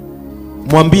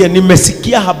 Mwambie,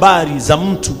 nimesikia habari za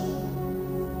mtu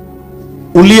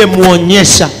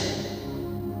uliyemuonyesha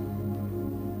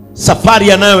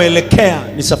safari anayoelekea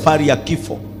ni safari ya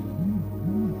kifo.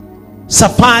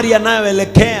 Safari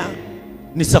anayoelekea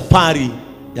ni safari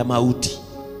ya mauti.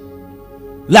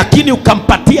 Lakini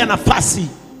ukampatia nafasi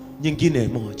nyingine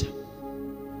moja.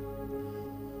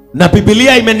 Na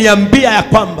Biblia imeniambia ya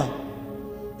kwamba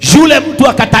yule mtu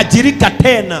akatajirika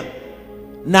tena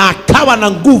na akawa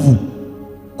na nguvu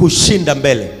kushinda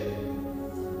mbele.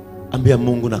 Ambia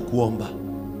Mungu, na kuomba,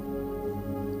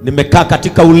 nimekaa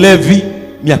katika ulevi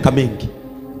miaka mingi,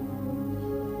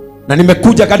 na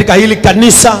nimekuja katika hili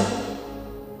kanisa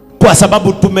kwa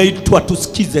sababu tumeitwa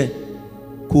tusikize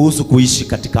kuhusu kuishi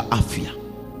katika afya,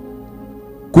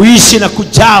 kuishi na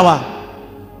kujawa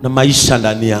na maisha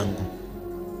ndani yangu.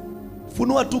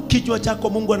 Funua tu kinywa chako.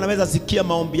 Mungu anaweza sikia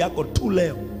maombi yako tu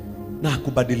leo na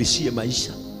akubadilishie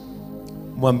maisha.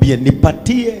 Mwambie,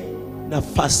 nipatie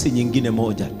nafasi nyingine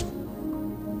moja tu.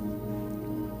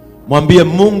 Mwambie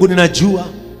Mungu, ninajua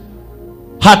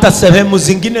hata sehemu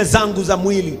zingine zangu za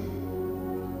mwili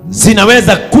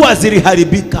zinaweza kuwa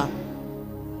ziliharibika,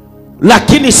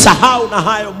 lakini sahau na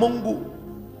hayo. Mungu,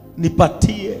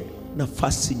 nipatie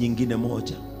nafasi nyingine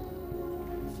moja.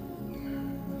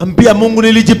 Ambia Mungu,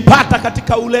 nilijipata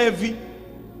katika ulevi,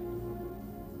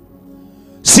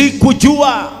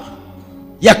 sikujua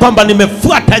ya kwamba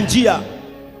nimefuata njia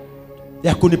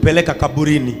ya kunipeleka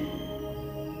kaburini.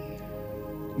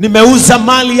 Nimeuza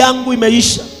mali yangu,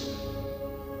 imeisha.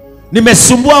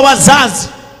 Nimesumbua wazazi,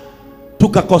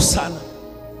 tukakosana.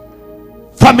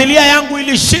 Familia yangu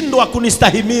ilishindwa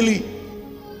kunistahimili,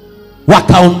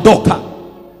 wakaondoka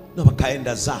na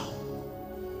wakaenda zao.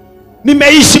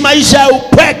 Nimeishi maisha ya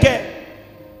upweke,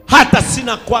 hata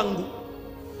sina kwangu,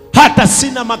 hata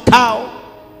sina makao.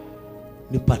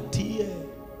 Nipatie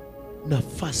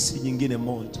nafasi nyingine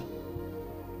moja.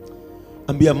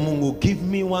 Ambia Mungu, give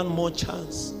me one more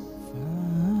chance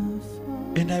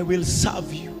and I will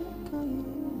serve you.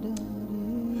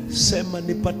 Sema,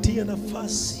 nipatie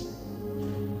nafasi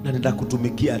na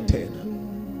nitakutumikia tena.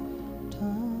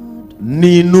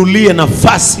 Niinulie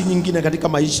nafasi nyingine katika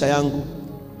maisha yangu,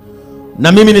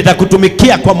 na mimi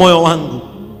nitakutumikia kwa moyo wangu,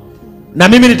 na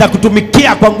mimi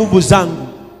nitakutumikia kwa nguvu zangu,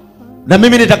 na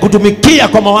mimi nitakutumikia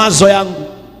kwa mawazo yangu,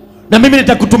 na mimi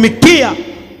nitakutumikia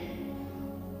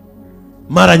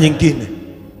mara nyingine.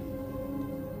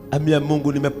 Ambia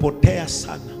Mungu, nimepotea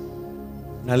sana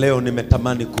na leo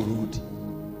nimetamani kurudi.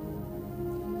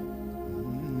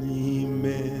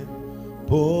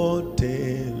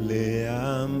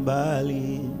 Nimepotelea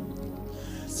mbali,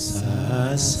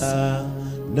 sasa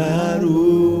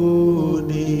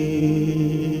narudi.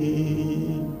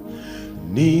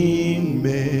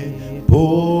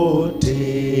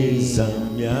 Nimepoteza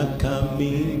miaka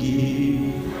mingi,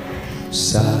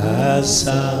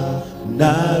 sasa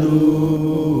narudi.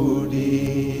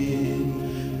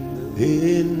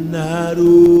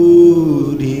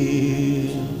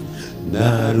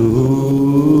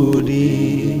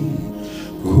 Narudi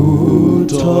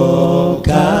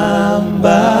kutoka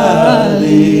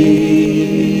mbali,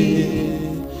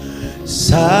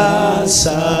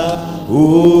 sasa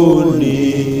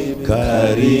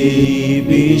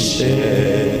unikaribishe,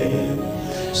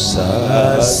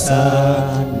 sasa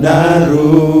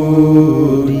narudi.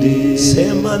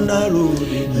 Sema narudi,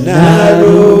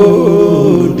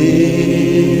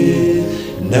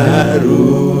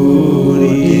 narudi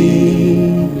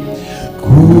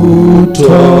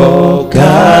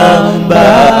kutoka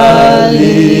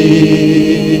mbali,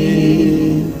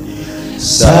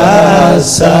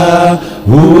 sasa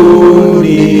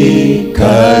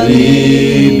unikaribishe,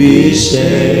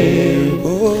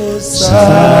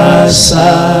 sasa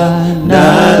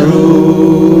narudi.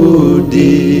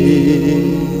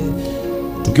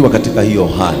 Tukiwa katika hiyo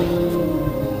hali,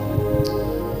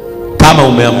 kama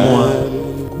umeamua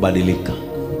kubadilika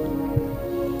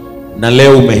na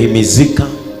leo umehimizika,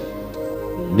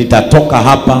 nitatoka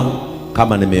hapa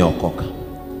kama nimeokoka,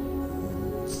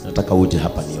 nataka uje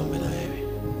hapa niombe na wewe.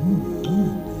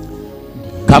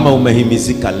 Kama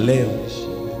umehimizika leo,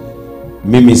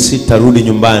 mimi sitarudi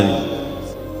nyumbani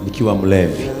nikiwa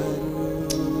mlevi.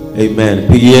 Amen.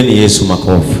 Pigieni Yesu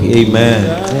makofi. Amen.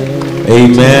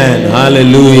 Amen.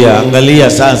 Hallelujah. Angalia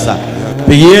sasa.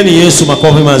 Pigieni Yesu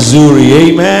makofi mazuri.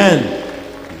 Amen.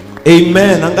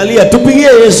 Amen. Angalia, tupigie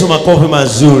Yesu makofi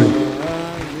mazuri.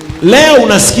 Leo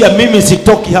unasikia mimi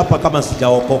sitoki hapa kama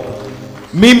sijaokoka.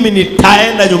 Mimi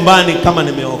nitaenda nyumbani kama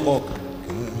nimeokoka.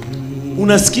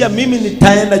 Unasikia mimi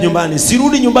nitaenda nyumbani,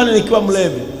 sirudi nyumbani nikiwa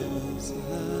mlevi.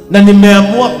 Na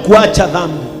nimeamua kuacha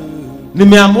dhambi.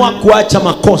 Nimeamua kuacha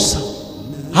makosa.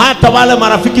 Hata wale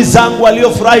marafiki zangu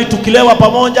waliofurahi tukilewa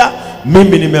pamoja,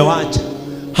 mimi nimewacha.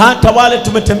 Hata wale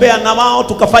tumetembea na wao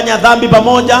tukafanya dhambi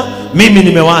pamoja, mimi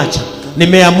nimewacha.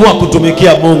 Nimeamua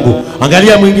kutumikia Mungu.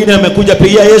 Angalia mwingine amekuja,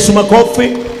 pigia Yesu makofi.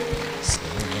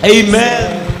 Amen.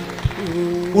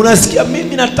 Unasikia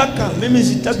mimi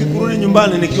sitaki kurudi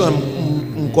nyumbani nikiwa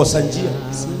mkosa njia.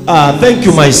 Thank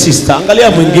you my sister.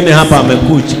 Angalia mwingine hapa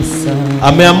amekuja,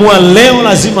 ameamua leo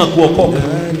lazima kuokoka.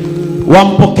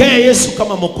 Wampokee Yesu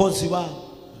kama mwokozi wao,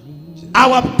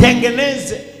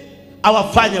 awatengeneze,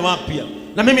 awafanye wapya.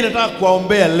 Na mimi nataka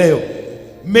kuwaombea leo,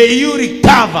 may you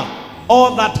recover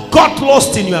all that got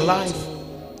lost in your life.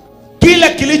 Kile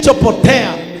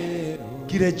kilichopotea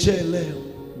kirejee leo.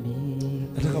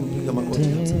 Nataka mpiga magoti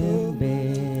hapo,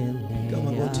 piga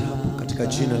magoti hapo katika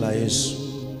jina la Yesu.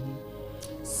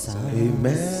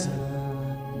 Amen.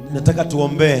 Nataka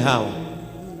tuombee hawa.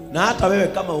 Na hata wewe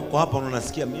kama uko hapa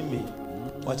unasikia mimi,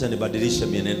 wacha nibadilishe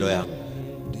mienendo yangu.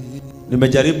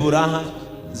 Nimejaribu raha,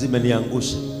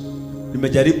 zimeniangusha.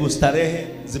 Nimejaribu starehe,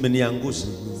 zimeniangusha.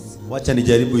 Wacha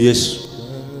nijaribu Yesu.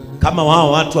 Kama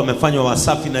wao watu wamefanywa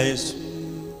wasafi na Yesu,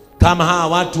 kama hawa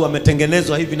watu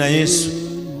wametengenezwa hivi na Yesu,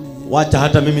 wacha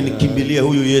hata mimi nikimbilie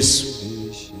huyu Yesu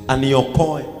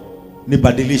aniokoe,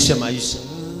 nibadilishe maisha.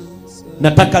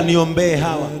 Nataka niombee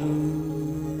hawa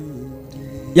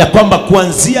ya kwamba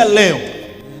kuanzia leo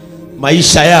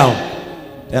maisha yao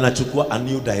yanachukua a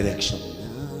new direction.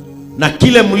 Na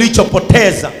kile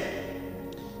mlichopoteza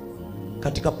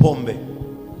katika pombe,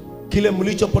 kile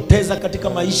mlichopoteza katika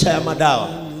maisha ya madawa,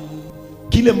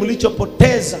 kile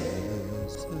mlichopoteza,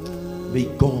 may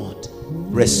God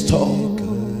restore.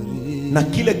 Na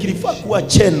kile kilifaa kuwa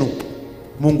chenu,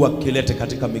 Mungu akilete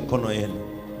katika mikono yenu.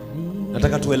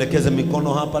 Nataka tuelekeze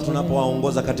mikono hapa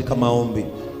tunapowaongoza katika maombi.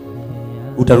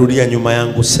 Utarudia nyuma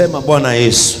yangu, sema Bwana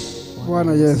Yesu.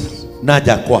 Bwana Yesu,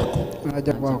 naja kwako.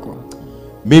 naja kwako.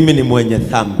 Mimi ni mwenye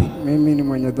dhambi. Mimi ni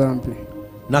mwenye dhambi.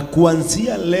 Na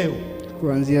kuanzia leo,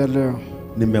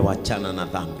 nimewachana na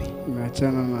dhambi.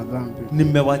 Nimewachana na dhambi.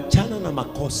 Nimewachana na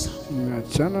makosa.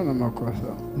 Nimewachana na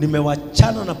makosa.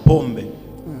 Nimewachana na pombe.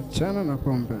 Nimewachana na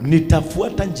pombe.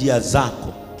 Nitafuata njia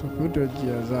zako. Tafuta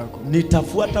njia zako.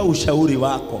 Nitafuata ushauri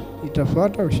wako.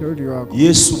 Nitafuata ushauri wako.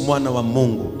 Yesu mwana wa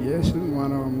Mungu. Yesu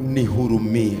mwana wa Mungu.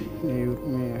 Nihurumie.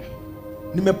 Nihurumie.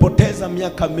 Nimepoteza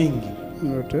miaka mingi.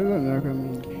 Nimepoteza miaka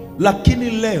mingi. Lakini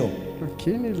leo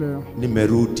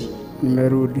nimerudi.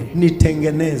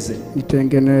 Nitengeneze.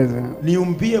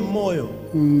 Niumbie moyo.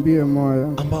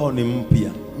 Ambao ni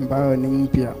mpya.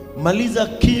 Maliza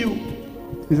kiu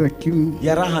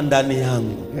ya raha ndani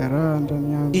yangu.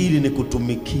 Ili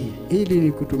nikutumikie.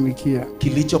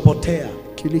 Kilichopotea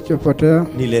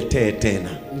niletee tena.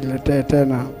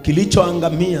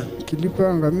 Kilichoangamia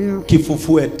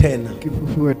kifufue tena.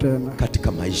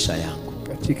 Katika maisha yangu.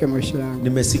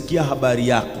 Nimesikia habari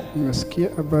yako.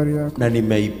 Na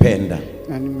nimeipenda.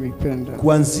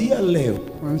 Kuanzia leo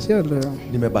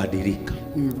nimebadilika.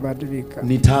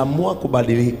 Nitaamua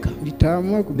kubadilika.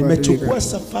 Nimechukua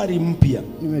safari mpya.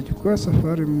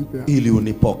 Ili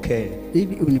unipokee.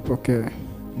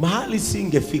 Mahali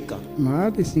singefika.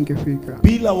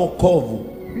 Bila wokovu.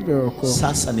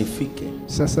 Sasa nifike.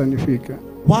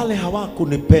 Wale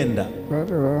hawakunipenda.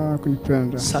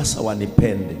 Sasa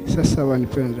wanipende.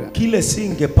 Kile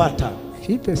singepata.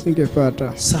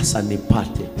 Sasa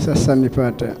nipate.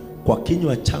 Kwa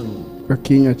kinywa changu.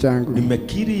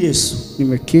 Nimekiri Yesu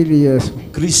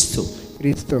Kristo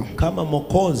kama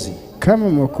mwokozi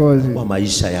wa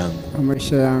maisha yangu.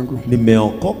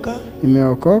 Nimeokoka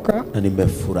na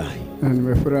nimefurahi.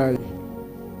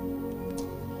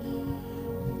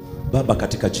 Baba,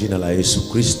 katika jina la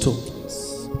Yesu Kristo,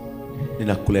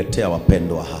 ninakuletea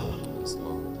wapendwa hawa.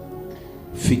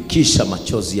 Fikisha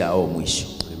machozi yao mwisho.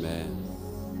 Amen.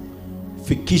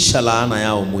 Fikisha laana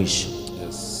yao mwisho.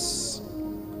 Yes.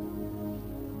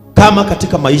 Kama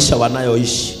katika maisha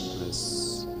wanayoishi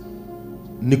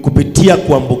ni kupitia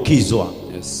kuambukizwa,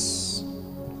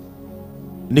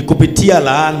 ni kupitia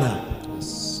laana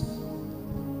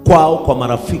kwao kwa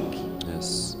marafiki,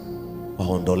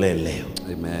 waondolee leo.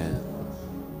 Amen.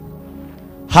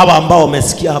 Hawa ambao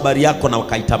wamesikia habari yako na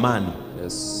wakaitamani,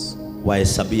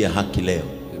 wahesabie haki leo.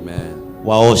 Amen.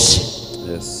 Waoshe,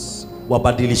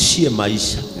 wabadilishie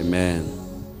maisha. Amen.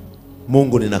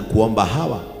 Mungu, ninakuomba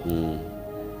hawa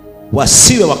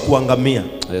wasiwe wa kuangamia.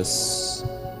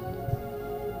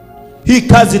 Hii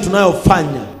kazi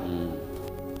tunayofanya,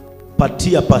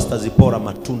 patia Pastor Zipora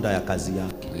matunda ya kazi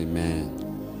yake. Amen.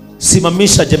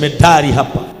 Simamisha jemedari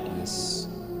hapa.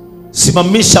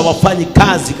 Simamisha wafanyi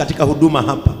kazi katika huduma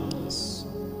hapa.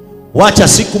 Wacha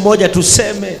siku moja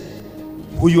tuseme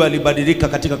huyu alibadilika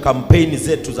katika kampeni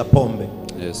zetu za pombe.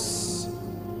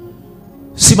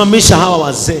 Simamisha hawa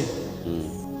wazee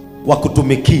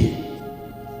wakutumikie.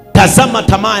 Tazama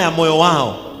tamaa ya moyo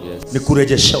wao ni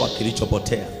kurejeshewa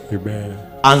kilichopotea. Amen.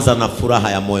 Anza na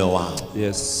furaha ya moyo wao.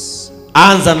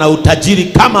 Anza na utajiri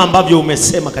kama ambavyo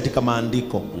umesema katika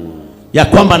maandiko ya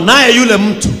kwamba naye yule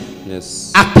mtu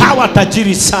akawa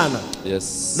tajiri sana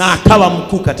na akawa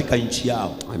mkuu katika nchi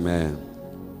yao. Amen.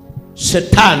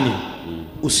 Shetani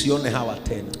usione hawa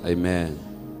tena. Amen.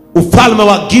 Ufalme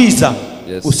wa giza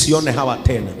usione hawa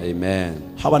tena. Amen.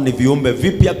 Hawa ni viumbe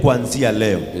vipya kuanzia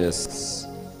leo.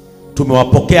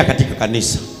 Tumewapokea katika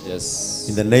kanisa.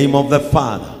 In the name of the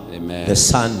Father, Amen, the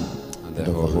Son, and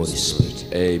the Holy Spirit.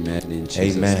 Amen. In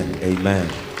Jesus' Amen. name. Amen.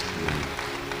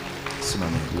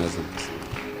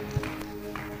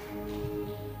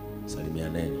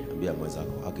 Salimianeni, ambia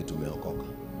mwenzako haki tumeokoka.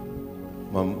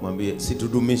 Mwambie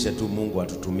situdumishe tu, Mungu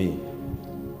atutumie.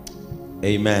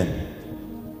 Amen.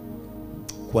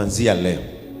 Kuanzia leo,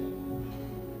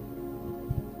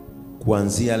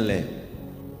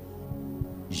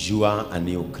 you are a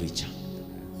new creature.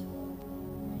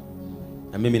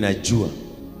 Na mimi najua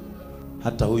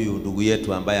hata huyu ndugu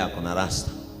yetu ambaye ako na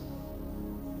rasta,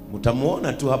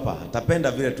 mtamuona tu hapa,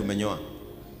 atapenda vile tumenyoa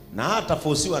na hata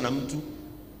forsiwa na mtu.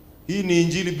 Hii ni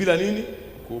injili bila nini?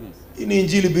 Hukumu. Hii ni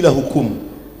injili bila hukumu.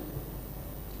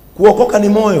 Kuokoka ni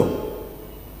moyo.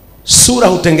 Sura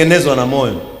hutengenezwa na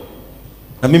moyo.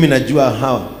 Na mimi najua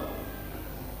hawa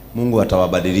Mungu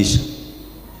atawabadilisha.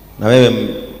 Na wewe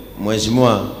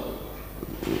mheshimiwa,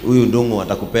 huyu ndungu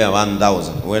atakupea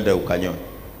 1000 uende ukanyoe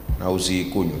na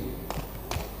usikunywe.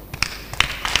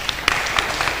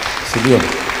 Sio?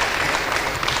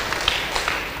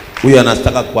 Huyu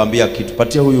anataka kuambia kitu.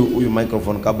 Patia huyu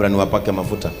microphone kabla niwapake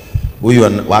mafuta.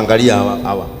 Huyu waangalia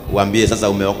hawa. Waambie sasa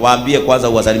waambie kwanza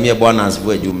uwasalimie Bwana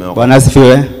asifiwe juu umeokoka. Bwana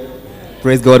asifiwe.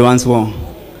 Praise God once more.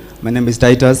 My name is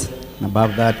Titus. And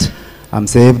above that, I'm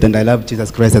saved and I love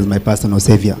Jesus Christ as my personal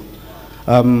savior.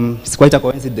 It's quite a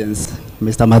coincidence,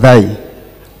 Mr. Mathai.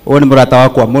 Oni murata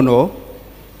wakwa muno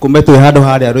kumetu hado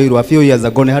haria roiru a few years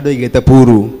ago ni hado igete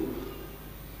puru.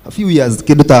 A few years,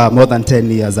 kiduta more than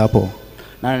 10 years hapo.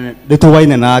 Na ndio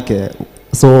wine nake.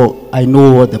 So I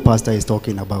know what the pastor is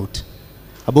talking about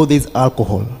this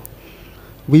alcohol.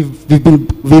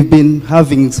 We've been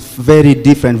having very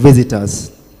different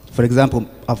visitors. For example,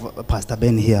 Pastor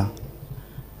Ben here.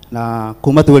 Na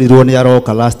kumatu waliruoni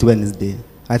yaroka last Wednesday.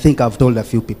 I think I've told a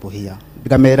few people here.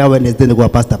 Bikamera Wednesday ni kwa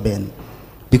Pastor Ben.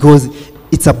 Because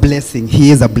it's a blessing.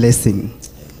 He is a blessing.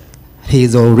 He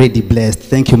is already blessed.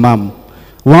 Thank you, Mom.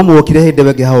 Wamu wakire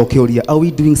dewege hao kioria. Are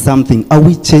we doing something? Are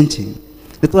we changing?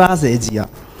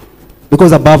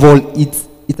 Because above all, it's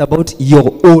about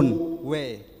your own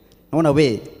way. Naona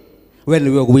way.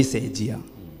 When we say Jia.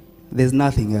 There's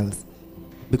nothing else.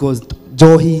 Because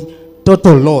Njohi,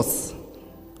 total loss.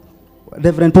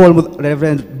 Reverend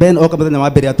Ben Okamatha na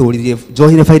mabere aturirie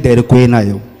Njohi ne faida ire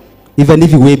kwenayo. Even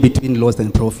if you weigh between loss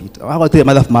and profit. Wako tire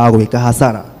mathafu magwika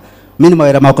hasara. Mimi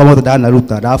mawera makwa mothe dana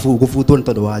ruta dafu gufutwo ni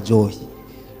tondu wa Njohi.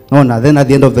 Naona then at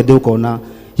the end of the day ukona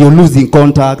you're losing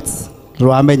contacts.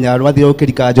 You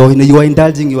are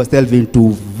indulging yourself into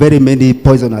very many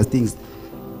poisonous things.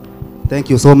 Thank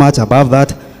you so much. Above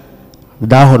that,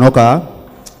 Dahonoka.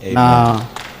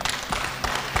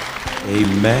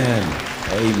 Amen.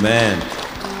 Amen.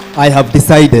 I have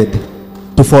decided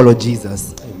to follow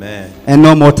Jesus. Amen. And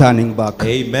no more turning back.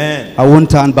 Amen. I won't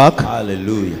turn back.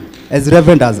 Hallelujah. As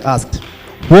Reverend has asked,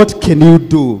 what can you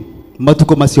do?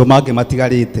 Matuko masiomage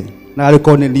matigarite. Na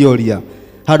alikone nioria.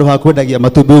 Hado hakwendagia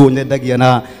matubi unyendagia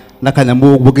na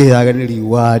kanyamu bugihaga ni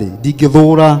riwari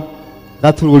ndingithura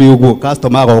That's really uguo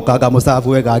customer gokaga musafu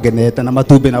wega genete na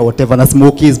matumbe na whatever na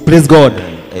smokies. Praise God.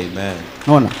 Amen.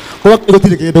 Naona kwa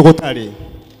gutire kindu gutari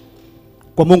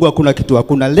kwa Mungu hakuna kitu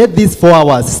hakuna. Let these 4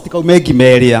 hours stika umegi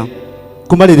meria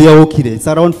kuma riria ukire, it's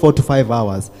around 4 to 5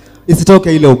 hours.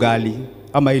 Isitoke ile ugali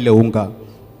ama ile unga,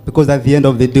 because at the end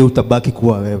of the day utabaki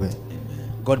kuwa wewe.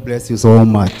 God bless you so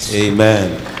much. Amen.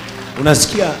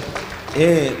 Unasikia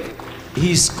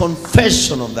his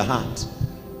confession of the heart.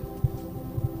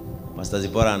 Pastor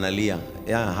Zipora analia.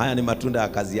 Yeah, haya ni matunda ya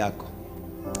kazi yako.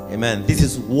 Amen. This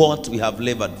is what we have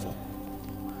labored for.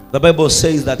 The Bible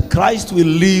says that Christ will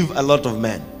leave a lot of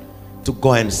men to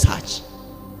go and search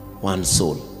one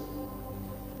soul.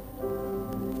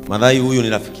 Madhai huyu ni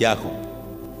rafiki yako.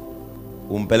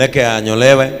 Umpeleke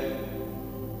anyolewe.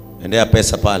 Endea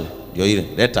pesa pale. Ndio ile.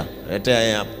 Leta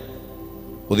yeye hapa.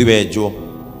 Udhibe jo.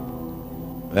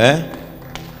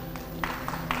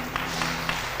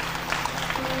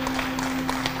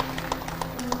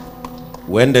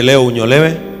 Uende leo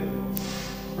unyolewe.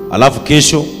 Alafu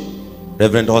kesho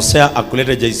Reverend Hosea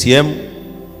akulete JCM,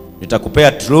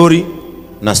 nitakupea troli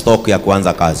na stock ya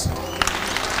kuanza kazi.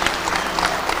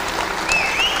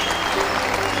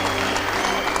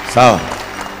 Sawa?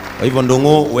 Kwa hivyo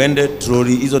ndongo uende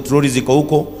troli, hizo troli ziko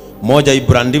huko, moja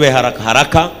ibrandiwe haraka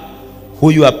haraka,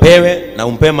 huyu apewe na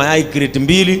umpe mayai kreti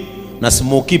 2 na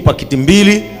smoky pakiti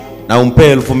 2 na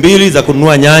umpe 2,000 za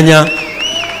kununua nyanya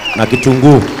na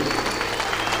kitunguu.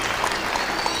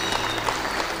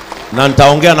 Na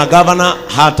nitaongea na governor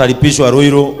hata lipishwa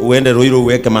Ruiru, uende Ruiru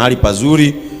uweke mahali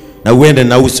pazuri na uende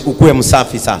na ukue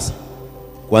msafi sasa.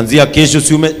 Kuanzia kesho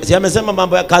si amesema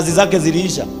mambo ya kazi zake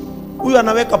ziliisha. Huyu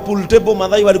anaweka pool table,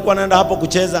 madhai walikuwa anaenda hapo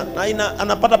kucheza na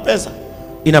anapata pesa.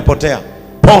 Inapotea.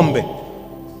 Pombe.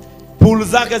 Pool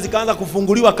zake zikaanza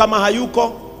kufunguliwa kama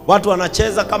hayuko, watu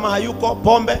wanacheza kama hayuko,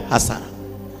 pombe hasara.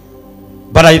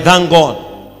 But I thank God.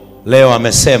 Leo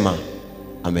amesema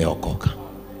ameokoka.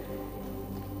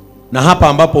 Na hapa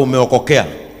ambapo umeokokea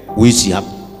uishi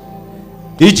hapa.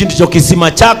 Hichi ndicho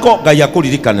kisima chako Ngai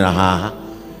yakulirikanira haha.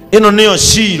 Ino niyo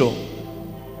shiro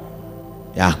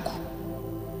yako.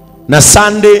 Na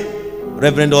Sunday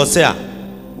Reverend Hosea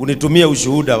unitumie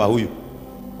ushuhuda wa huyu.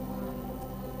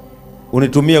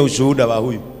 Unitumie ushuhuda wa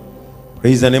huyu.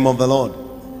 Praise the name of the Lord.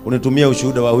 Unitumie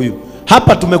ushuhuda wa huyu.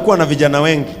 Hapa tumekuwa na vijana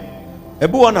wengi.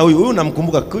 Hebu ona huyu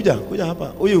namkumbuka, kuja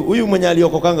hapa. Huyu mwenye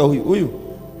aliokokanga huyu.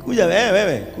 Kuja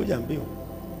wewe, kuja mbio.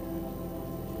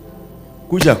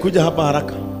 Kuja hapa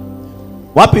haraka.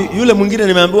 Wapi yule mwingine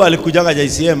nimeambiwa alikujaga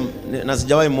JCM na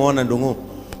sijawahi muona ndongo.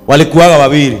 Walikuwaga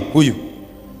wawili.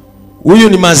 Huyu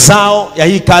ni mazao ya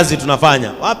hii kazi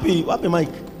tunafanya. Wapi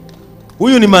Mike?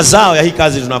 Huyu ni mazao ya hii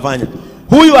kazi tunafanya.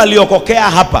 Huyu aliokokea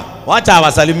hapa. Wacha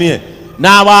awasalimie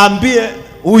na waambie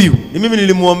huyu ni mimi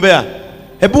nilimuombea.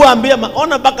 Hebu ambie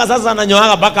ona baka sasa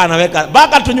ananyoaga baka anaweka.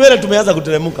 Baka tunywele tumeanza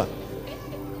kuteremuka.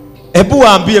 Hebu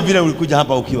waambie vile ulikuja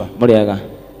hapa ukiwa. Muriaga.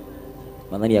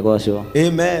 Mathani ya goco.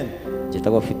 Amen.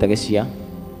 Njitagwo Peter Gĩcia.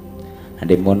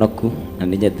 Ndi monoku na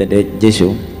ninyete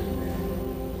Jesũ.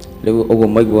 Riu uguo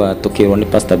maigua tukirwo ni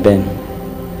Pastor Ben.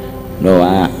 No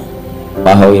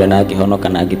wahoira na ngihonoka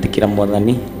na ngitikira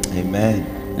Mwathani. Amen.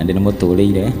 Na ndi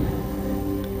mutũrĩire.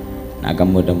 Na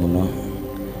ngamwenda muno.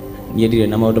 Niĩ ndirĩ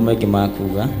na maũndũ maingĩ ma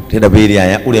kuga. Tenda bĩrĩ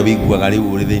aya ũrĩa wĩiguaga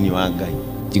rĩu ũrĩ thĩinĩ wa Ngai.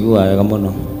 Njiguaga wega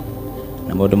muno.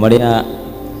 Na maũndũ marĩa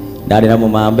ndarĩ namo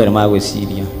ma mbere ma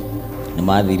gwĩciria nĩ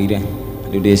mathirire.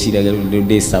 Rĩu ndĩciraga rĩu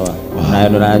ndĩ sawa. Na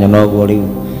nĩranyona ũguo rĩu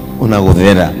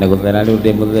unaguthera. Na guthera rĩu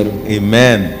ndĩ mũtheru.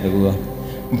 Amen. Nĩguo.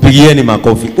 Mpigieni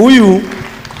makofi.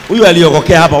 Huyu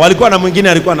aliokokea hapa. Walikuwa na mwingine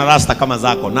alikuwa na rasta kama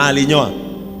zako na alinyoa.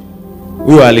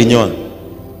 Huyu alinyoa.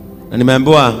 Na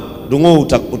nimeambiwa Dungu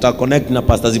uta connect na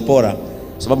Pastor Zipora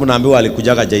sababu naambiwa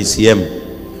alikujaga JCM.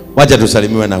 Wacha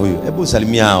tusalimiwe na huyu. Hebu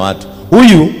salimia hawa watu.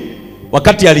 Huyu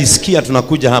wakati alisikia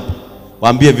tunakuja hapa,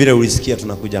 waambie vile ulisikia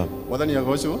tunakuja hapa. Mwathani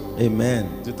agocwo. Amen.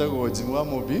 Njitagwo Jimwa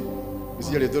Mobi.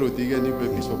 Uciarĩtwo rũtige ni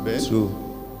Bishop Ben. True.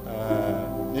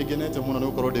 Nĩngenete mũno nĩ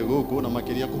gũkorwo ndĩ gũkũ na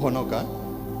makĩria kũhonoka.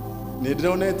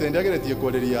 Nĩndĩronete ndiageretie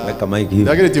kwarĩria. Weka mic hivi.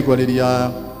 Ndiageretie kwarĩria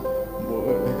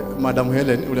Madam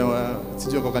Helen ũrĩa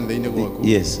cijoka kanitha-inĩ gwaku.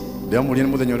 Yes. Ndiamũria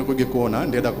nĩ mũthenya ũrĩkũ ngĩkuona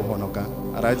ndĩenda kũhonoka.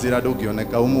 Aranjĩra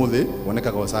ndũngĩoneka ũmũthĩ,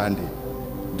 wonekaga o Sunday.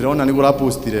 Ndĩrona nĩ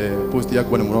gũrapostire post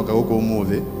yaku nĩ mũroka gũkũ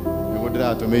ũmũthĩ. Nĩguo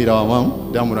ndĩratũmĩira wa mam,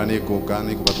 ndamũra nĩ ngũka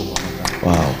kũhonoka.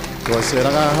 Wow.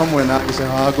 Twaceraga hamwe na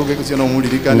gĩcaha gũgĩciona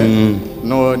mũririkane.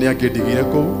 No nĩ akĩndigire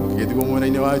kũu, ngĩthiĩ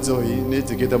mwena-inĩ wa Njohi, nĩ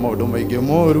njĩkĩte maũndũ maingĩ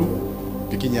moru.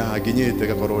 Ngikinya nginyĩte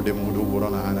gakorwo ndĩ mũndũ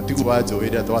ũguo na hana. Tigu wa Njohi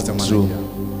rĩrĩa twacemanagia.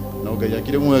 No Ngai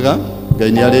akĩrĩ mwega,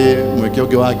 Ngai nĩ arĩ mweke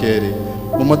ũngĩ wa kerĩ.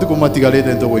 Matukũ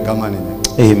matigarĩte nĩtũgwĩka manene.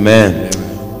 Amen.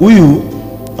 Huyu,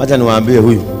 wacha niwaambie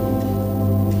huyu.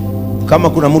 Kama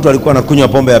kuna mtu alikuwa anakunywa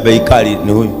pombe ya bei kali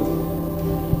ni huyu.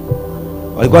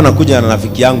 Alikuwa anakuja na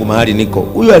rafiki yangu mahali niko.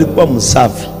 Huyu alikuwa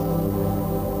msafi.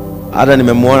 Hata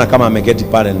nimemuona kama ameketi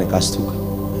pale nikastuka.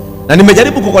 Na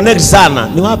nimejaribu kuconnect sana.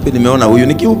 Ni wapi nimeona huyu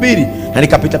nikihubiri na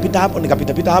nikapita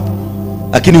hapo.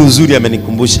 Lakini uzuri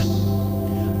amenikumbusha.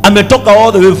 Ametoka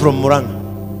all the way from Murang'a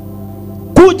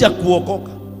kuja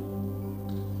kuokoka.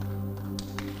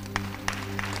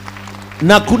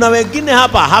 Na kuna wengine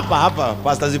hapa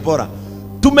Pastor Zipora.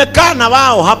 Tumekaa na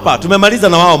wao hapa, tumemaliza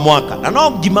na wao mwaka. Na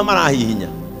no ngima rahihinya.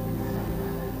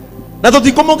 Na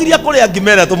tutikomogiria kuria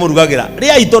ngimera tumurugagira.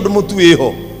 Ria itondu mutu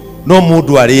iho. No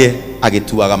mundu arie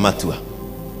agituaga matua.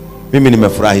 Mimi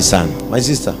nimefurahi sana. My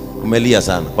sister, umelia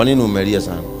sana. Kwa nini umelia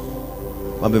sana?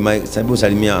 Mwambie sababu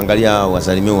salimia, angalia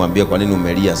wasalimie uambie kwa nini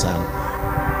umelia sana.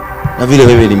 Na vile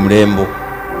wewe ni mrembo.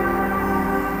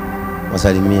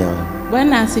 Wasalimia.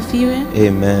 Bwana asifiwe.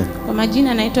 Amen. Kwa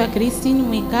majina naitwa Christine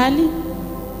Mwikali.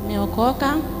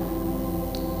 Nimeokoka.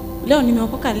 Leo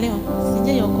nimeokoka leo.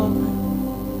 Sijaokoka.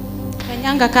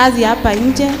 Fanyanga kazi hapa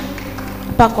nje.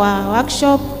 Hapa kwa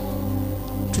workshop.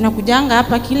 Tunakujanga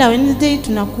hapa kila Wednesday,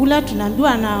 tunakula,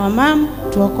 tunaambiwa na wamama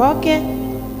tuokoke.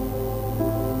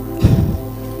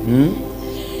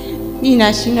 Mimi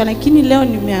nashindwa lakini leo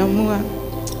nimeamua.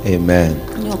 Amen.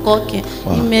 Niokoke.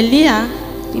 Wow. Nimelia,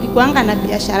 nilikuanga na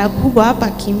biashara kubwa hapa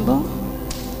Kimbo.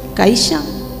 Kaisha.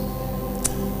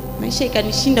 Maisha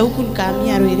ikanishinda huku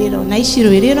nikahamia Ruerero. Naishi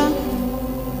Ruerero.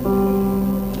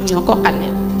 Niokoka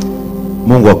leo.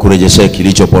 Mungu akurejeshe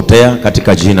kilichopotea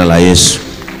katika jina la Yesu.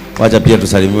 Wacha pia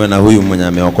tusalimiwe na huyu mwenye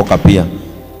ameokoka pia.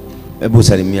 Hebu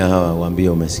salimia hawa waambie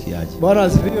umesikiaje. Bwana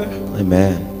asifiwe.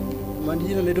 Amen.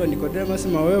 Majina naitwa Nicodemus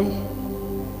Maweo.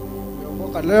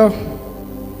 Nimeokoka leo.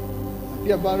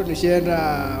 Pia bado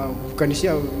nishaenda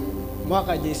kukanishia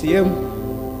mwaka JCM.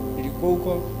 Nilikuwa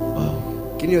huko.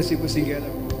 Lakini hiyo siku singeenda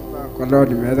kuokoka. Kwa leo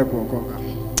nimeweza kuokoka.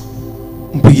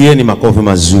 Mpigieni makofi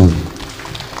mazuri.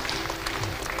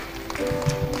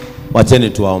 Wacheni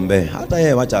tuwaombee. Hata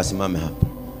yeye wacha asimame hapa.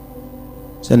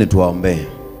 Wacheni tuwaombee.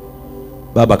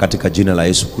 Baba, katika jina la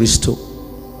Yesu Kristo,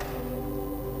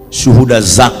 shuhuda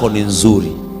zako ni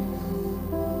nzuri.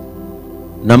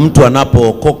 Na mtu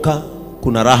anapookoka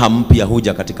kuna raha mpya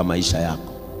huja katika maisha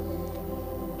yako.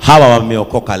 Hawa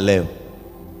wameokoka leo.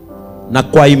 Na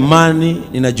kwa imani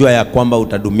ninajua ya kwamba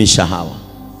utadumisha hawa.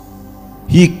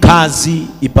 Hii kazi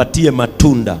ipatie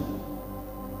matunda.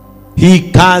 Hii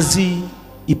kazi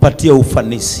ipatie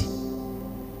ufanisi.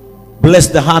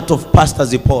 Bless the heart of Pastor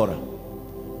Zipora.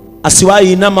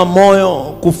 Asiwahi inama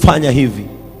moyo kufanya hivi.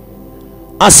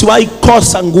 Asiwahi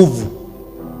kosa nguvu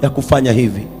ya kufanya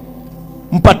hivi.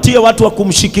 Mpatie watu wa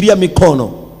kumshikilia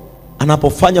mikono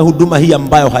anapofanya huduma hii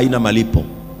ambayo haina malipo.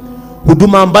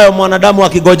 Huduma ambayo mwanadamu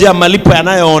akigojea malipo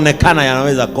yanayoonekana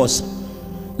yanaweza kosa.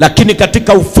 Lakini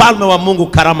katika ufalme wa Mungu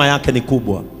karama yake ni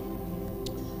kubwa.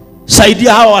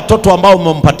 Saidia hawa watoto ambao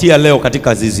umempatia leo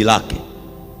katika zizi lake.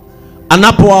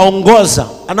 Anapowaongoza,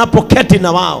 anapoketi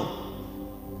na wao,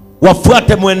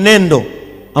 wafuate mwenendo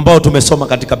ambao tumesoma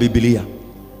katika Biblia.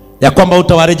 Ya kwamba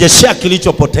utawarejeshea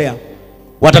kilichopotea.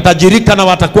 Watatajirika na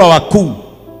watakuwa wakuu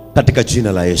katika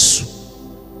jina la Yesu.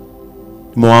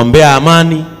 Nimewaombea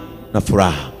amani na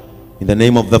furaha. In the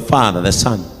name of the Father, the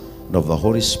Son, and of the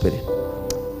Holy Spirit.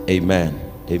 Amen.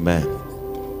 Amen.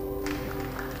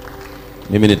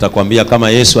 Mimi nitakwambia kama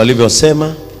Yesu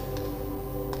alivyosema,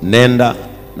 nenda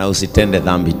na usitende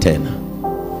dhambi tena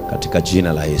katika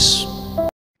jina la Yesu.